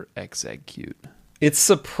search for Execute. It's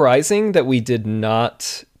surprising that we did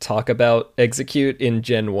not talk about Execute in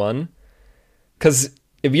Gen 1. Because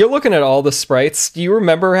if you're looking at all the sprites, do you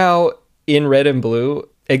remember how in Red and Blue,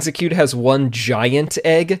 Execute has one giant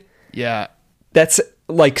egg? Yeah. That's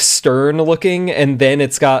like stern looking, and then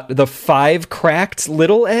it's got the 5 cracked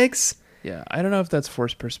little eggs? Yeah. I don't know if that's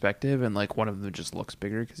forced perspective and like one of them just looks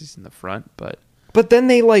bigger because he's in the front, but But then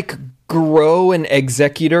they, like, grow an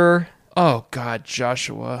Executor. Oh, God,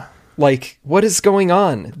 Joshua. Like, what is going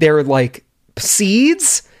on? They're, like,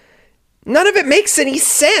 seeds? None of it makes any I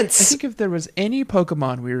sense. think if there was any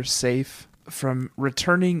Pokemon we were safe from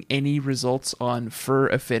returning any results on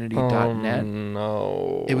furaffinity.net,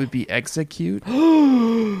 No. it would be Execute.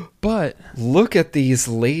 But Look at these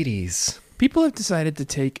ladies. people have decided to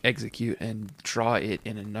take Execute and draw it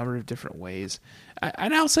in a number of different ways.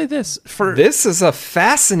 And I'll say this. This is a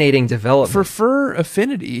fascinating development. For Fur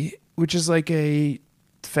Affinity, which is like a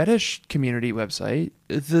fetish community website,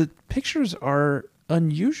 the pictures are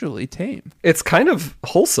unusually tame. It's kind of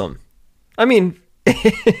wholesome. I mean,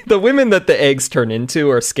 the women that the eggs turn into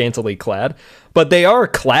are scantily clad, but they are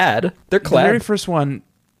clad. They're The very clad. first one,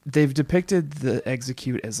 they've depicted the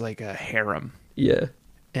Execute as like a harem, Yeah.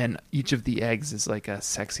 and each of the eggs is like a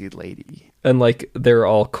sexy lady. And like they're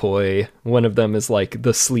all coy. One of them is like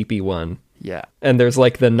the sleepy one. Yeah. And there's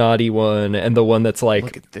like the naughty one and the one that's like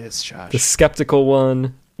Look at this, Josh. the skeptical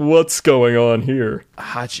one. What's going on here?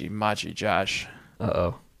 Hachi Machi Josh.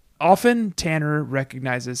 Uh-oh. Often Tanner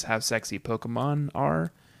recognizes how sexy Pokemon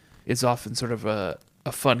are. It's often sort of a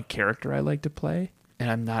fun character I like to play. And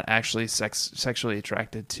I'm not actually sexually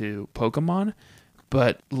attracted to Pokemon.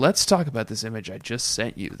 But let's talk about this image I just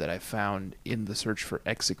sent you that I found in the search for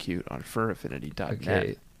Execute on furaffinity.net.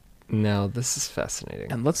 Okay. Now this is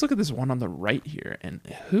fascinating. And let's look at this one on the right here. And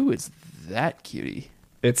who is that cutie?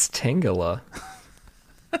 It's Tangela.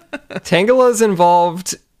 Tangela's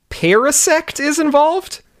involved. Parasect is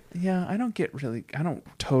involved. Yeah, I don't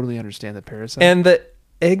totally understand the parasite. And the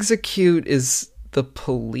Execute is the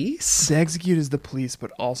police? The Execute is the police,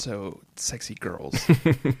 but also sexy girls.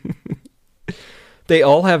 They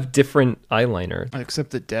all have different eyeliner.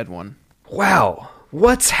 Except the dead one. Wow.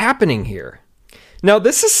 What's happening here? Now,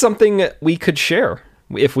 this is something we could share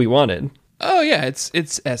if we wanted. Oh yeah, it's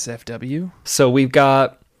SFW. So we've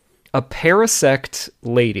got a Parasect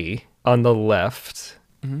lady on the left,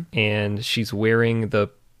 and she's wearing the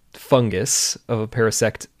fungus of a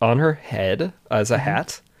Parasect on her head as a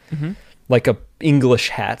hat, like a English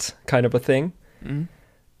hat kind of a thing.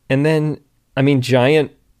 And then, I mean,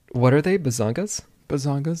 giant, what are they, bazongas?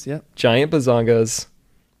 Bazongas, yep. Giant bazongas,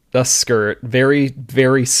 a skirt, very,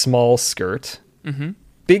 very small skirt.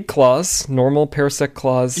 Big claws, normal Parasect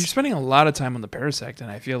claws. You're spending a lot of time on the Parasect, and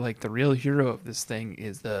I feel like the real hero of this thing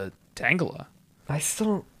is the Tangela. I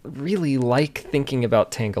still really like thinking about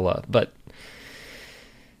Tangela, but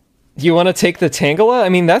you want to take the Tangela? I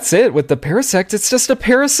mean, that's it with the Parasect. It's just a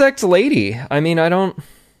Parasect lady. I mean, I don't...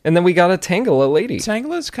 And then we got a Tangela lady.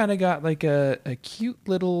 Tangela's kind of got like a cute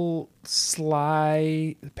little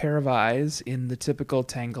sly pair of eyes in the typical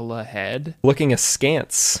Tangela head. Looking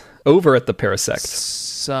askance over at the Parasect.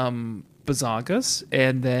 Some bazongas,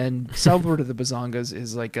 and then southward of the bazongas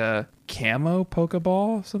is like a camo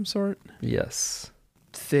Pokeball of some sort. Yes.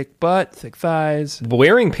 Thick butt, thick thighs.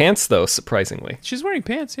 Wearing pants, though, surprisingly. She's wearing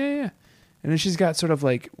pants, yeah. And then she's got sort of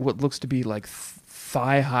like what looks to be like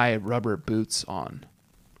thigh-high rubber boots on.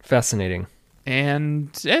 Fascinating. And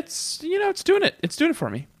it's, it's doing it. It's doing it for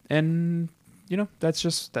me. And,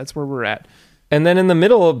 that's where we're at. And then in the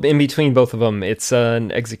middle, in between both of them, it's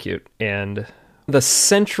an Execute. And the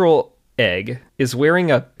central egg is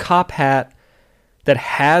wearing a cop hat that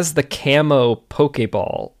has the camo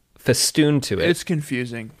Pokeball festooned to it. It's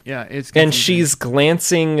confusing. Yeah, it's confusing. And she's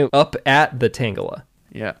glancing up at the Tangela.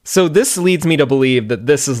 Yeah. So this leads me to believe that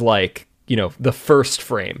this is like, the first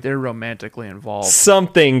frame. They're romantically involved.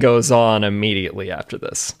 Something goes on immediately after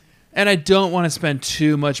this. And I don't want to spend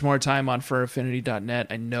too much more time on furaffinity.net.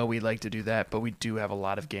 I know we like to do that, but we do have a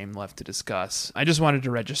lot of game left to discuss. I just wanted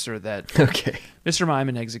to register that Okay. Mr. Mime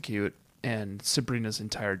and Execute and Sabrina's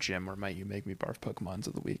entire gym were my You Make Me Barf Pokemons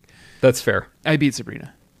of the week. That's fair. I beat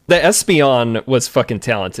Sabrina. The Espeon was fucking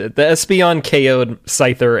talented. The Espeon KO'd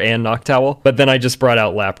Scyther and Noctowl, but then I just brought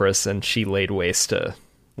out Lapras and she laid waste to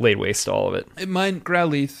all of it. Mine,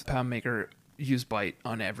 Growlithe, Poundmaker, used Bite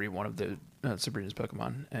on every one of the Sabrina's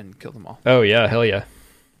Pokemon and killed them all. Oh yeah, hell yeah.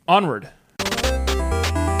 Onward.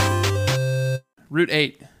 Route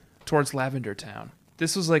 8 towards Lavender Town.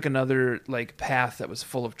 This was like another path that was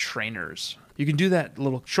full of trainers. You can do that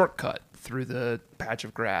little shortcut through the patch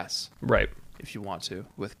of grass Right. if you want to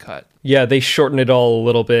with cut. Yeah, they shortened it all a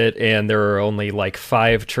little bit and there are only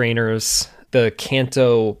 5 trainers. The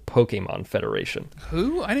Kanto Pokemon Federation.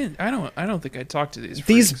 Who? I don't think I talked to these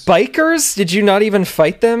These freaks. bikers? Did you not even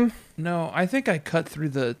fight them? No, I think I cut through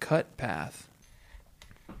the cut path.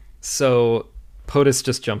 So POTUS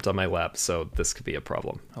just jumped on my lap, so this could be a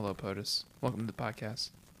problem. Hello, POTUS. Welcome to the podcast.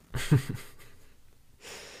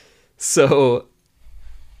 So,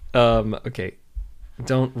 okay.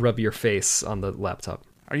 Don't rub your face on the laptop.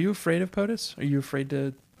 Are you afraid of POTUS? Are you afraid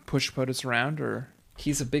to push POTUS around, or?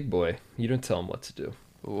 He's a big boy. You don't tell him what to do.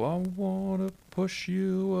 Oh, I wanna push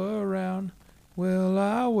you around. Well,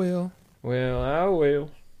 I will. Well, I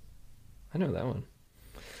will. I know that one.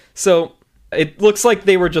 So, it looks like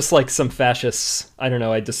they were just like some fascists. I don't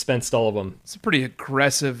know, I dispensed all of them. It's a pretty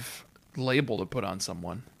aggressive label to put on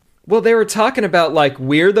someone. Well, they were talking about, like,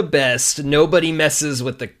 we're the best, nobody messes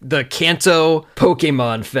with the Kanto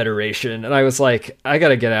Pokemon Federation. And I was like, I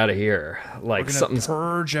gotta get out of here. Like, We're gonna something's...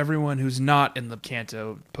 purge everyone who's not in the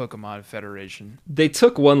Kanto Pokemon Federation. They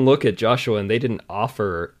took one look at Joshua and they didn't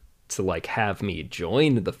offer to, like, have me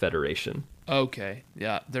join the Federation. Okay,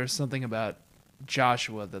 yeah, there's something about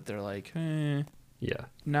Joshua that they're like, Yeah,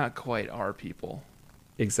 not quite our people.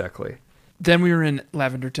 exactly. Then we were in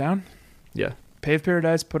Lavender Town. Yeah. Pave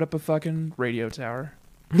Paradise put up a fucking radio tower.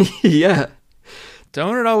 Yeah.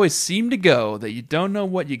 Don't it always seem to go that you don't know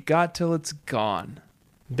what you got till it's gone?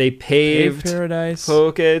 They Pave paved Paradise.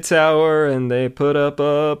 Poke Tower and they put up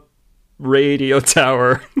a radio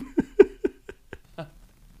tower.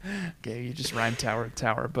 Okay, you just rhyme tower with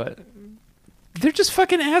tower, but they're just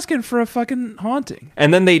fucking asking for a fucking haunting.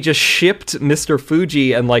 And then they just shipped Mr.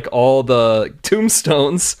 Fuji and, like, all the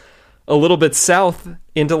tombstones a little bit south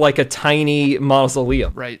into, like, a tiny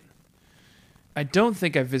mausoleum. Right. I don't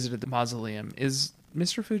think I visited the mausoleum. Is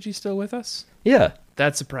Mr. Fuji still with us? Yeah.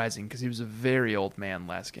 That's surprising because he was a very old man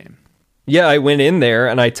last game. Yeah, I went in there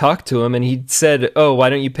and I talked to him and he said, "Oh, why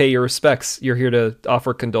don't you pay your respects? You're here to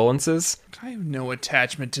offer condolences." I have no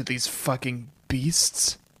attachment to these fucking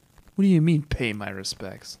beasts. What do you mean, pay my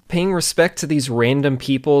respects? Paying respect to these random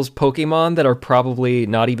people's Pokemon that are probably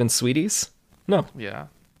not even sweeties? No. Yeah.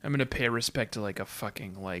 I'm gonna pay respect to, like, a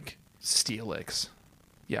fucking, like, Steelix.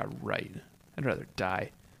 Yeah, right. I'd rather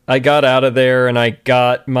die. I got out of there and I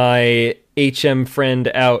got my HM friend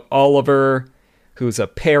out, Oliver, who's a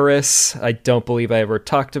Paris. I don't believe I ever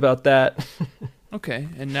talked about that. Okay,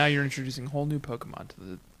 and now you're introducing a whole new Pokemon to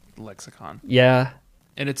the lexicon. Yeah.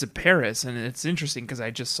 And it's a Paris, and it's interesting because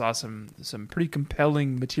I just saw some pretty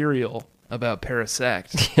compelling material about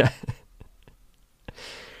Parasect. Yeah.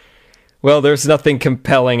 Well, there's nothing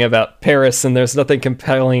compelling about Paris, and there's nothing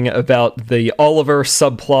compelling about the Oliver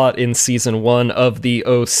subplot in season 1 of the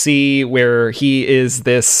OC, where he is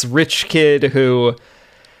this rich kid who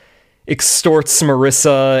extorts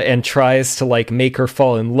Marissa and tries to, like, make her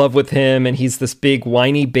fall in love with him, and he's this big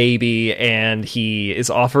whiny baby, and he is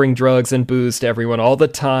offering drugs and booze to everyone all the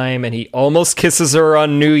time, and he almost kisses her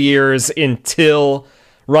on New Year's until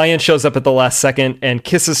Ryan shows up at the last second and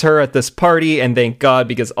kisses her at this party, and thank God,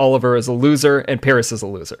 because Oliver is a loser and Paris is a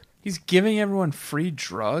loser. He's giving everyone free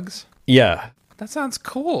drugs? Yeah. That sounds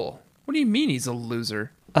cool. What do you mean he's a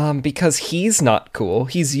loser? Because he's not cool.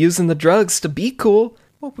 He's using the drugs to be cool.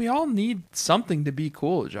 Well, we all need something to be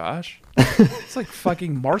cool, Josh. It's like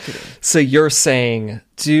fucking marketing. So you're saying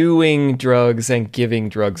doing drugs and giving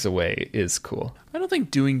drugs away is cool. I don't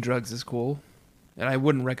think doing drugs is cool, and I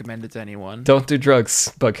wouldn't recommend it to anyone. Don't do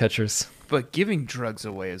drugs, bug catchers. But giving drugs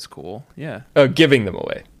away is cool. Yeah. Oh, giving them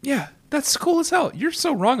away. Yeah, that's cool as hell. You're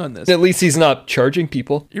so wrong on this. At least he's not charging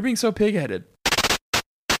people. You're being so pig-headed.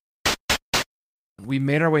 We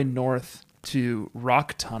made our way north to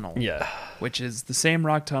Rock Tunnel. Yeah. Which is the same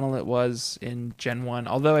rock tunnel it was in Gen 1,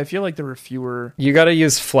 although I feel like there were fewer. You gotta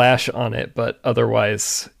use Flash on it, but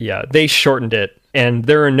otherwise, yeah, they shortened it, and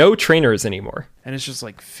there are no trainers anymore. And it's just,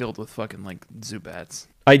 like, filled with fucking, like, Zubats.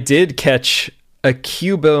 I did catch a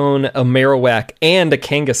Cubone, a Marowak, and a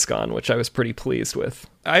Kangaskhan, which I was pretty pleased with.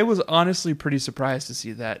 I was honestly pretty surprised to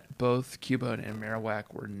see that both Cubone and Marowak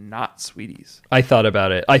were not sweeties. I thought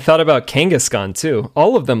about it. I thought about Kangaskhan, too.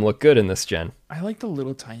 All of them look good in this gen. I like the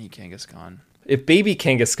little tiny Kangaskhan. If baby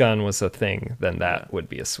Kangaskhan was a thing, then that would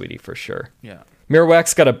be a sweetie for sure. Yeah.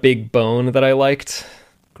 Marowak's got a big bone that I liked.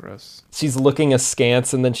 Gross. She's looking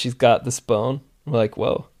askance, and then she's got this bone. I'm like,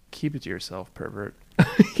 whoa. Keep it to yourself, pervert.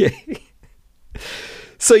 Okay.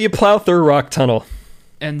 So you plow through Rock Tunnel.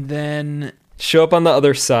 And then Show up on the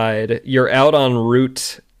other side. You're out on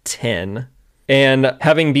Route 10. And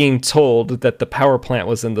having been told that the power plant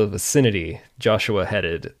was in the vicinity, Joshua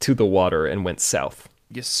headed to the water and went south.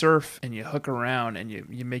 you surf and you hook around and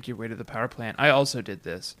you make your way to the power plant. I also did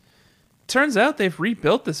this. Turns out they've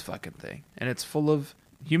rebuilt this fucking thing, and it's full of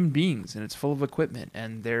human beings, and it's full of equipment,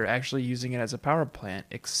 and they're actually using it as a power plant,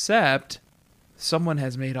 except someone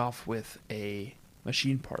has made off with a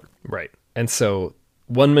machine part. Right. And so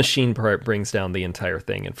One machine part brings down the entire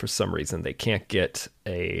thing, and for some reason they can't get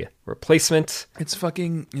a replacement. It's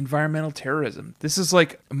fucking environmental terrorism. This is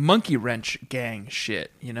like monkey wrench gang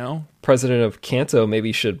shit, you know? President of Kanto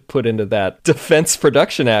maybe should put into that Defense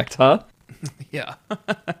Production Act, huh? Yeah.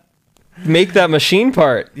 Make that machine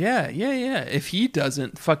part. Yeah. If he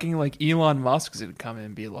doesn't, fucking like Elon Musk's gonna come in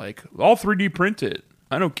and be like, I'll 3D print it.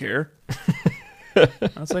 I don't care. I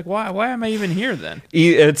was like, why am I even here then?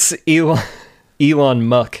 It's Elon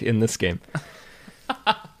Muck in this game.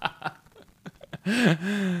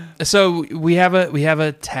 So we have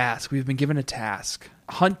a task. We've been given a task.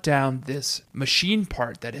 Hunt down this machine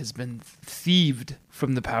part that has been thieved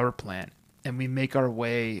from the power plant. And we make our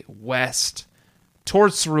way west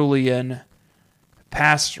towards Cerulean,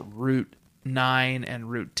 past Route 9 and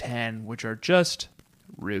Route 10, which are just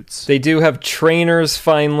routes. They do have trainers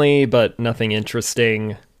finally, but nothing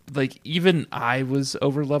interesting. Like, even I was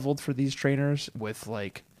overleveled for these trainers with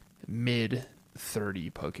like mid 30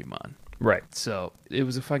 Pokemon. Right. So it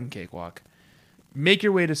was a fucking cakewalk. Make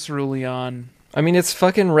your way to Cerulean. I mean, it's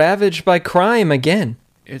fucking ravaged by crime again.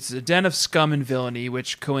 It's a den of scum and villainy,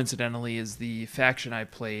 which coincidentally is the faction I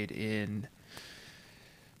played in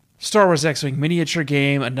Star Wars X-Wing miniature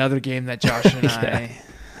game, another game that Josh and I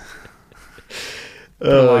put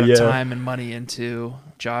a lot of time and money into.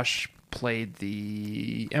 Josh played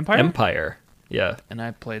the Empire, yeah. and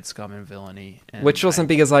I played Scum and Villainy. And Which wasn't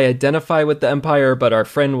because I identify with the Empire, but our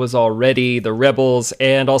friend was already the Rebels,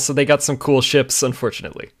 and also they got some cool ships,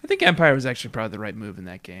 unfortunately. I think Empire was actually probably the right move in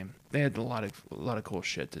that game. They had a lot of cool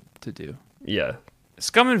shit to do. Yeah.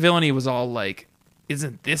 Scum and Villainy was all like,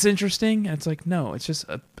 isn't this interesting? And it's like, no, it's just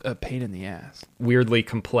a pain in the ass. Weirdly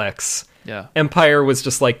complex. Yeah. Empire was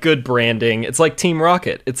just like good branding. It's like Team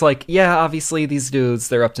Rocket. It's like, yeah, obviously these dudes,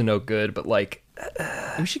 they're up to no good, but like...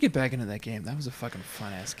 We should get back into that game. That was a fucking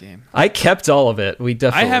fun-ass game. I kept all of it. We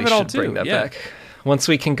definitely I have it all should bring too, that yeah. back. Once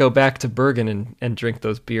we can go back to Bergen and drink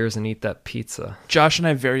those beers and eat that pizza. Josh and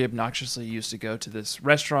I very obnoxiously used to go to this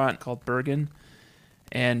restaurant called Bergen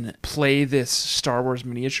and play this Star Wars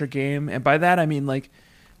miniature game. And by that, I mean, like,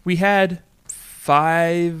 we had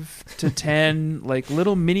 5 to 10, like,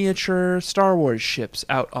 little miniature Star Wars ships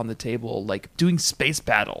out on the table, like, doing space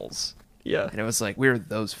battles. Yeah. And it was like, we're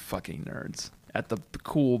those fucking nerds at the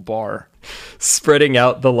cool bar. Spreading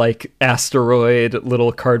out the like asteroid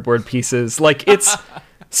little cardboard pieces. Like it's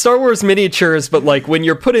Star Wars miniatures, but like when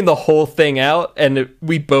you're putting the whole thing out, and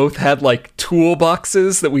we both had like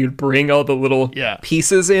toolboxes that we would bring all the little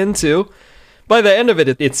pieces into. By the end of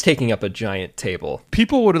it, it's taking up a giant table.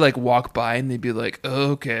 People would like walk by and they'd be like,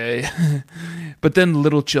 okay. But then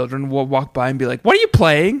little children will walk by and be like, what are you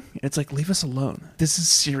playing? And it's like, leave us alone. This is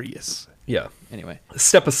serious. Yeah. Anyway.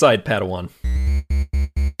 Step aside, Padawan.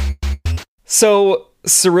 So,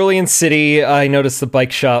 Cerulean City, I noticed the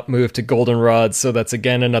bike shop moved to Goldenrod, so that's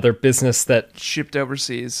again another business that shipped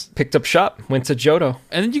overseas. Picked up shop, went to Johto.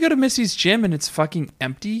 And then you go to Missy's gym and it's fucking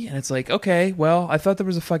empty, and it's like, okay, well, I thought there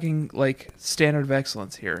was a fucking, like, standard of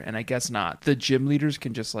excellence here, and I guess not. The gym leaders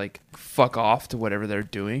can just, like, fuck off to whatever they're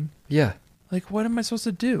doing. Yeah. Like, what am I supposed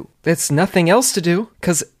to do? It's nothing else to do,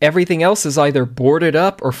 because everything else is either boarded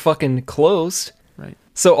up or fucking closed. Right.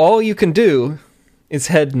 So all you can do is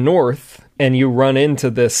head north, and you run into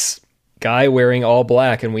this guy wearing all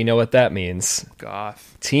black, and we know what that means.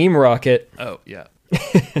 Goth. Team Rocket. Oh, yeah.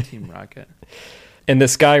 Team Rocket. And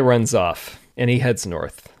this guy runs off, and he heads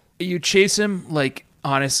north. You chase him, like,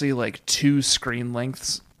 honestly, like 2 screen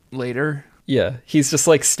lengths later. Yeah, he's just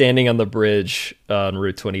like standing on the bridge on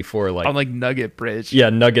Route 24. On like Nugget Bridge. Yeah,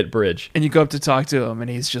 Nugget Bridge. And you go up to talk to him, and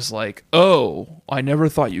he's just like, oh, I never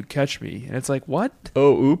thought you'd catch me. And it's like, what?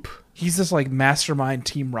 Oh, oop. He's this like mastermind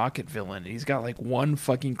Team Rocket villain. And he's got like one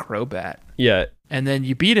fucking Crobat. Yeah. And then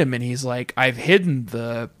you beat him, and he's like, I've hidden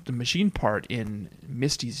the machine part in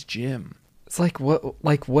Misty's gym. It's like,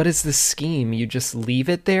 what is this scheme? You just leave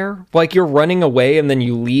it there? Like you're running away, and then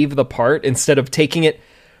you leave the part instead of taking it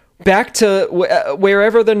back to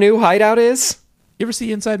wherever the new hideout is? You ever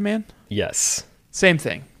see Inside Man? Yes. Same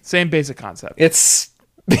thing. Same basic concept. It's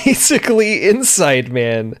basically Inside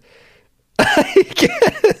Man, I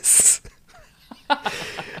guess.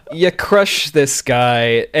 You crush this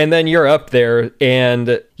guy, and then you're up there,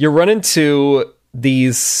 and you run into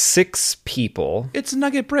these 6 people. It's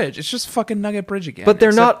Nugget Bridge. It's just fucking Nugget Bridge again. But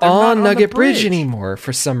they're not on Nugget the Bridge anymore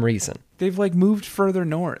for some reason. They've like moved further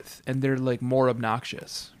north, and they're like more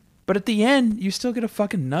obnoxious. But at the end, you still get a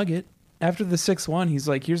fucking nugget. After the 6th one, he's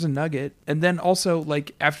like, here's a nugget. And then also,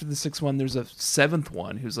 like, after the 6th one, there's a 7th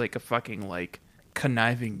one who's like a fucking, like,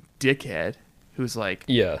 conniving dickhead who's like,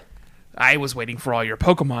 yeah, I was waiting for all your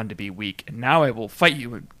Pokemon to be weak, and now I will fight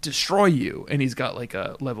you and destroy you. And he's got like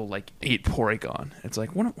a level like 8 Porygon. It's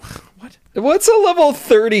like, what? What's a level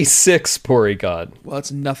 36 Porygon? Well,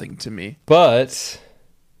 it's nothing to me. But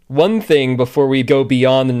one thing before we go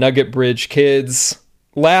beyond the Nugget Bridge kids,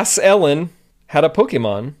 Lass Ellen had a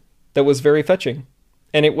Pokemon that was very fetching,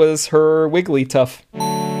 and it was her Wigglytuff.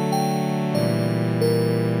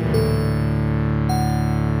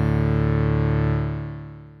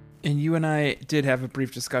 And you and I did have a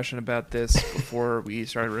brief discussion about this before we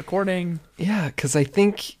started recording. Yeah, because I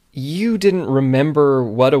think you didn't remember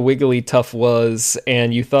what a Wigglytuff was,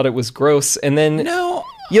 and you thought it was gross, and then No,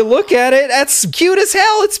 you look at it, that's cute as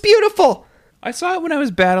hell, it's beautiful! I saw it when I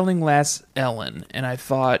was battling Lass Ellen, and I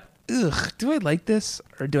thought, ugh, do I like this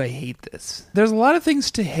or do I hate this? There's a lot of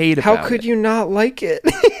things to hate about How could it. you not like it?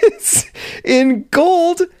 It's in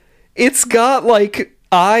gold, it's got, like,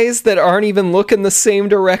 eyes that aren't even looking the same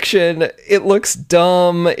direction. It looks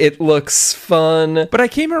dumb, it looks fun. But I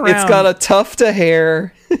came around. It's got a tuft of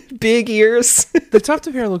hair, big ears. The tuft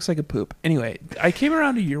of hair looks like a poop. Anyway, I came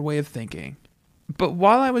around to your way of thinking. But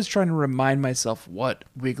while I was trying to remind myself what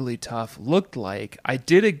Wigglytuff looked like, I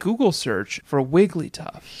did a Google search for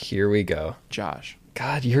Wigglytuff. Here we go. Josh.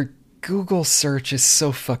 God, your Google search is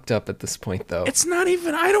so fucked up at this point, though. It's not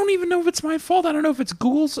even, I don't even know if it's my fault. I don't know if it's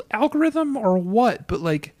Google's algorithm or what. But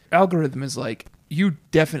like, algorithm is like, you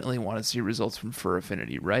definitely want to see results from Fur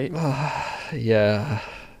Affinity, right? Yeah.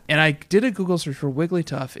 And I did a Google search for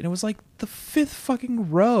Wigglytuff, and it was like the 5th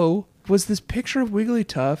fucking row was this picture of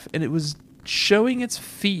Wigglytuff, and it was showing its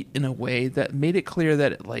feet in a way that made it clear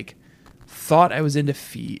that it like thought I was into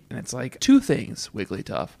feet. And it's like 2 things,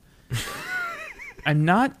 Wigglytuff. I'm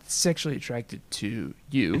not sexually attracted to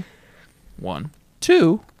you. 1.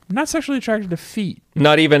 2, I'm not sexually attracted to feet.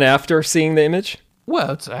 Not even after seeing the image?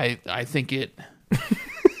 Well, I think it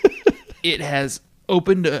it has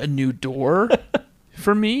opened a new door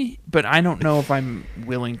for me, but I don't know if I'm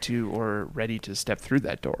willing to or ready to step through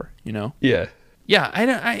that door, you know? Yeah. Yeah,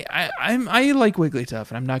 I like Wigglytuff,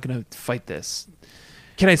 and I'm not going to fight this.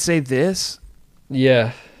 Can I say this?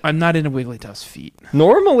 Yeah. I'm not into Wigglytuff's feet.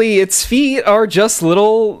 Normally, its feet are just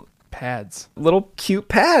little Pads. cute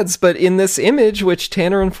pads, but in this image, which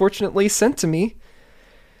Tanner unfortunately sent to me,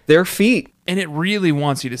 they're feet. And it really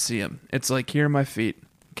wants you to see them. It's like, here are my feet.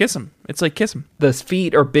 Kiss them. It's like, kiss them. The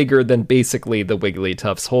feet are bigger than basically the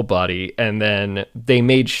Wigglytuff's whole body, and then they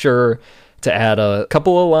made sure to add a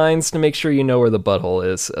couple of lines to make sure you know where the butthole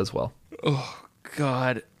is as well. Oh,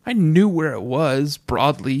 God. I knew where it was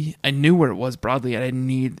broadly. I didn't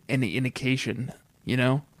need any indication, you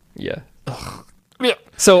know? Yeah. Yeah.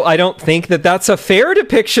 So I don't think that that's a fair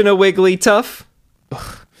depiction of Wigglytuff.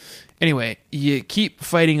 Anyway, you keep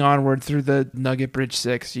fighting onward through the Nugget Bridge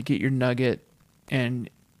 6. You get your nugget, and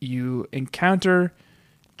you encounter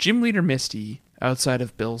Gym Leader Misty outside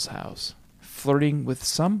of Bill's house, flirting with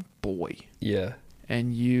some boy. Yeah.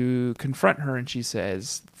 And you confront her, and she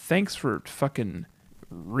says, "Thanks for fucking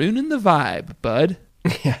ruining the vibe, bud."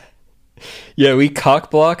 Yeah, we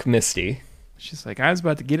cockblock Misty. She's like, "I was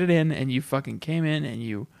about to get it in, and you fucking came in, and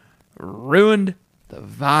you ruined the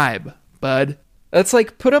vibe, bud." That's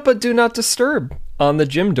like, put up a do not disturb on the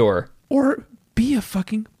gym door. Or be a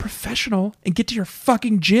fucking professional and get to your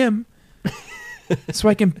fucking gym so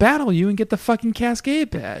I can battle you and get the fucking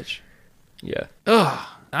Cascade badge. Yeah. Ugh.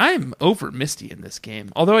 I'm over Misty in this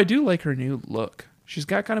game. Although I do like her new look. She's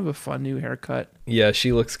got kind of a fun new haircut, Yeah,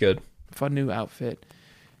 she looks good. fun new outfit.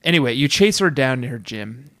 Anyway, you chase her down to her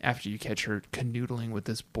gym after you catch her canoodling with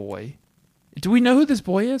this boy. Do we know who this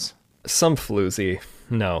boy is? Some floozy.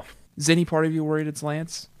 No. Is any part of you worried it's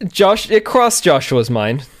Lance? It crossed Joshua's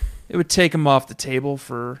mind. It would take him off the table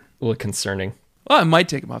for... A little concerning. Well, it might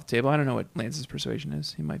take him off the table. I don't know what Lance's persuasion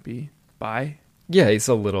is. He might be bi. Yeah, he's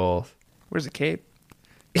a little... Where's the cape?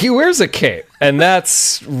 He wears a cape, and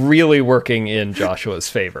that's really working in Joshua's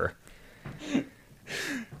favor.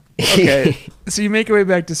 Okay, so you make your way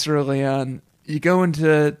back to Cerulean. You go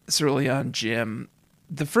into Cerulean Gym.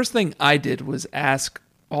 The first thing I did was ask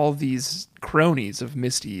all these cronies of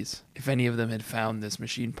Misty's if any of them had found this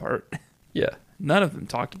machine part. Yeah. None of them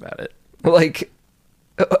talked about it. Like,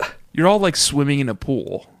 You're all like swimming in a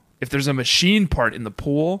pool. If there's a machine part in the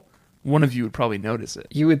pool, one of you would probably notice it.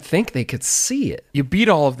 you would think they could see it. You beat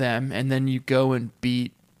all of them, and then you go and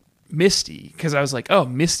beat Misty, because I was like, oh,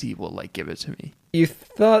 Misty will like give it to me. You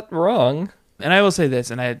thought wrong. And I will say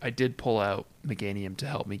this, and I did pull out Meganium to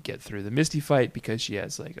help me get through the Misty fight, because she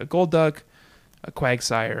has like a Golduck, a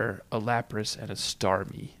Quagsire, a Lapras, and a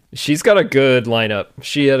Starmie. She's got a good lineup.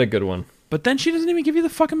 She had a good one. But then she doesn't even give you the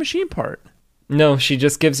fucking machine part. No, she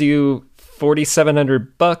just gives you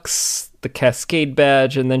 $4,700, the Cascade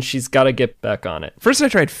badge, and then she's got to get back on it. First, I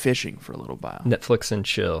tried fishing for a little while. Netflix and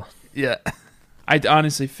chill. Yeah. I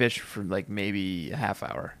honestly fished for like maybe a half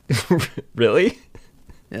hour. Really?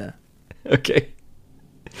 Yeah. Okay.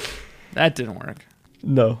 That didn't work.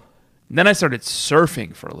 No. And then I started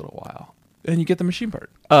surfing for a little while. And you get the machine part.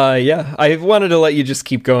 Yeah. I wanted to let you just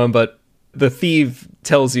keep going, but the thief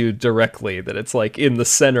tells you directly that it's like in the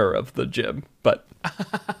center of the gym, but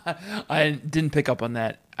I didn't pick up on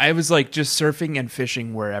that. I was like just surfing and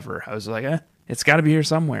fishing wherever. I was like, it's got to be here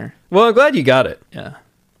somewhere. well, I'm glad you got it. Yeah.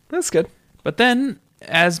 That's good. But then,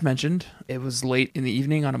 as mentioned, it was late in the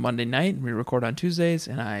evening on a Monday night. We record on Tuesdays,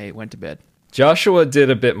 and I went to bed. Joshua did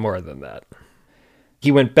a bit more than that.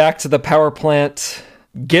 He went back to the power plant,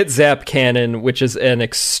 get Zap Cannon, which is an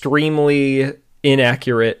extremely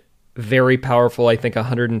inaccurate, very powerful, I think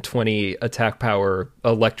 120 attack power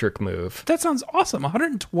electric move. That sounds awesome.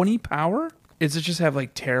 120 power? Does it just have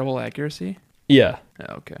like terrible accuracy? Yeah.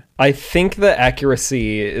 Oh, okay. I think the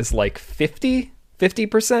accuracy is like 50%.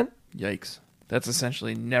 Yikes. That's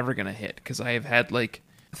essentially never going to hit because I have had like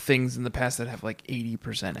things in the past that have like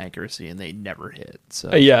 80% accuracy and they never hit.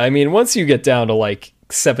 So Yeah, I mean, once you get down to like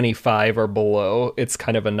 75 or below, it's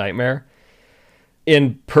kind of a nightmare.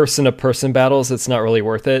 In person-to-person battles, it's not really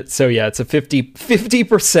worth it. So yeah, it's a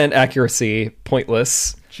 50% accuracy,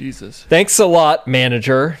 pointless. Jesus. Thanks a lot,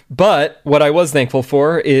 manager. But what I was thankful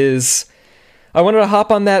for is I wanted to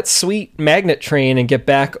hop on that sweet magnet train and get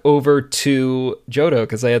back over to Johto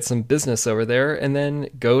because I had some business over there, and then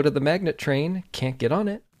go to the magnet train. Can't get on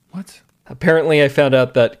it. What? Apparently, I found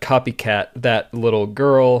out that Copycat, that little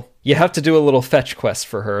girl, you have to do a little fetch quest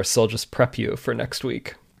for her, so I'll just prep you for next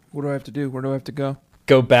week. What do I have to do? Where do I have to go?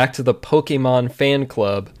 Go back to the Pokemon fan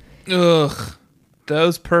club. Ugh.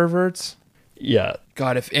 Those perverts. Yeah.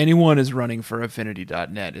 God, if anyone is running for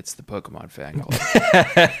Affinity.net, it's the Pokemon fan club.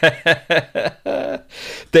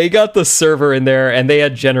 They got the server in there and they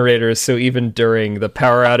had generators, so even during the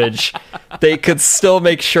power outage, they could still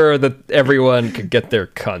make sure that everyone could get their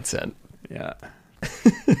content. Yeah.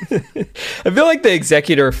 I feel like the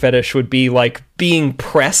executor fetish would be like being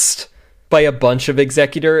pressed by a bunch of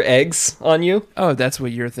executor eggs on you. Oh, that's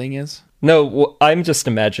what your thing is? No, I'm just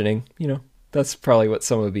imagining, that's probably what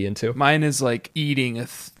someone would be into. Mine is like eating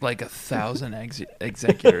 1,000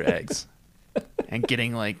 executor eggs and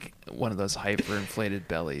getting like one of those hyperinflated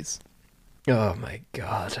bellies. Oh my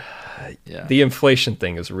god. Yeah. The inflation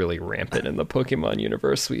thing is really rampant in the Pokemon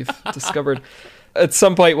universe, we've discovered. At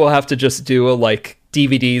some point, we'll have to just do a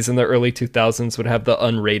DVDs in the early 2000s would have the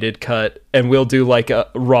unrated cut, and we'll do like a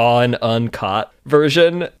raw and uncut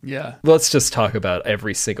version. Yeah. Let's just talk about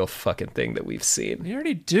every single fucking thing that we've seen. We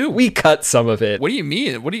already do. We cut some of it. What do you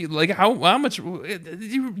mean? What do you like? How much? Do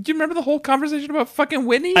you remember the whole conversation about fucking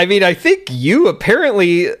Whitney? I mean, I think you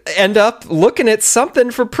apparently end up looking at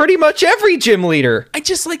something for pretty much every gym leader. I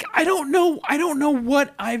just I don't know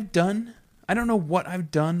what I've done. I don't know what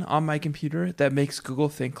I've done on my computer that makes Google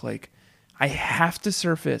think I have to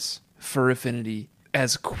surface for Affinity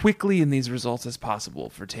as quickly in these results as possible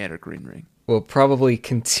for Tanner Greenring. Well, probably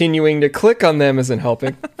continuing to click on them isn't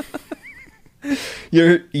helping.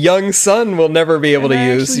 Your young son will never be able to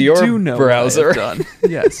use your browser. Done.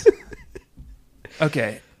 Yes.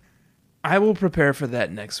 Okay. I will prepare for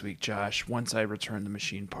that next week, Josh, once I return the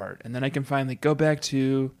machine part. And then I can finally go back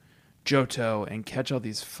to Johto and catch all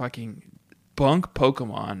these fucking bunk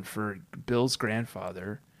Pokemon for Bill's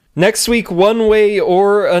grandfather. Next week, one way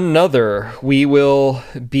or another, we will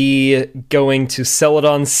be going to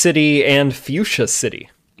Celadon City and Fuchsia City.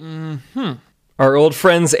 Mm-hmm. Our old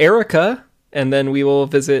friends Erica, and then we will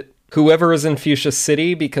visit whoever is in Fuchsia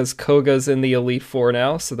City because Koga's in the Elite Four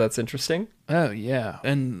now, so that's interesting. Oh, yeah.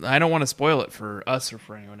 And I don't want to spoil it for us or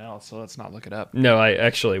for anyone else, so let's not look it up. No, I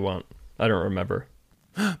actually won't. I don't remember.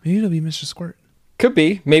 Maybe it'll be Mr. Squirt. Could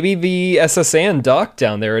be. Maybe the SSN dock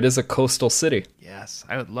down there. It is a coastal city. Yes,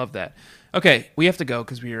 I would love that. Okay, we have to go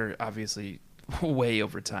because we are obviously way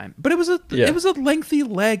over time. But it was a lengthy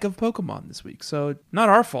leg of Pokemon this week, so not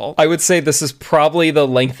our fault. I would say this is probably the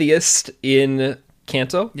lengthiest in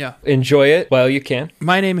Kanto. Yeah. Enjoy it while you can.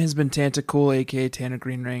 My name has been Tantacool, aka Tanner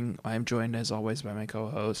Greenring. I am joined as always by my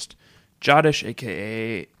co-host, Jodish,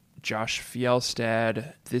 aka Josh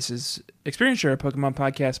Fjellstad. This is Experience Share, a Pokemon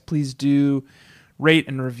podcast. Please do rate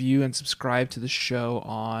and review and subscribe to the show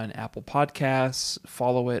on Apple Podcasts.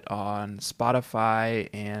 Follow it on Spotify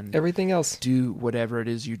and Everything else. do whatever it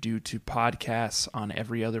is you do to podcasts on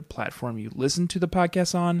every other platform you listen to the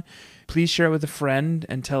podcast on. Please share it with a friend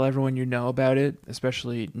and tell everyone you know about it,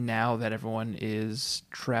 especially now that everyone is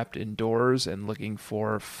trapped indoors and looking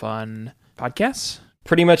for fun podcasts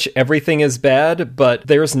pretty much everything is bad, but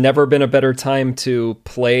there's never been a better time to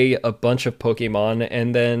play a bunch of Pokemon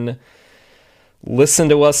and then listen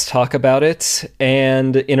to us talk about it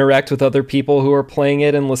and interact with other people who are playing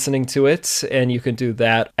it and listening to it. And you can do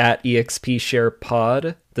that at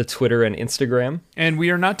EXPSharePod, the Twitter and Instagram. And we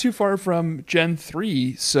are not too far from Gen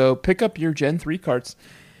 3, so pick up your Gen 3 carts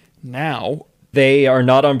now. They are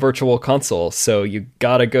not on Virtual Console, so you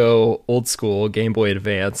gotta go old school Game Boy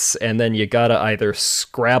Advance, and then you gotta either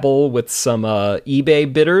Scrabble with some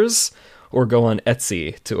eBay bidders or go on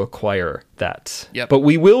Etsy to acquire that. Yep. But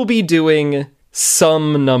we will be doing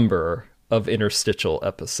some number of interstitial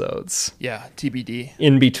episodes Yeah, TBD.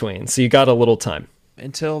 in between, so you got a little time.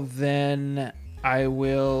 Until then, I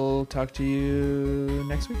will talk to you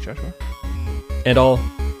next week, Joshua. And I'll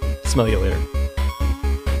smell you later.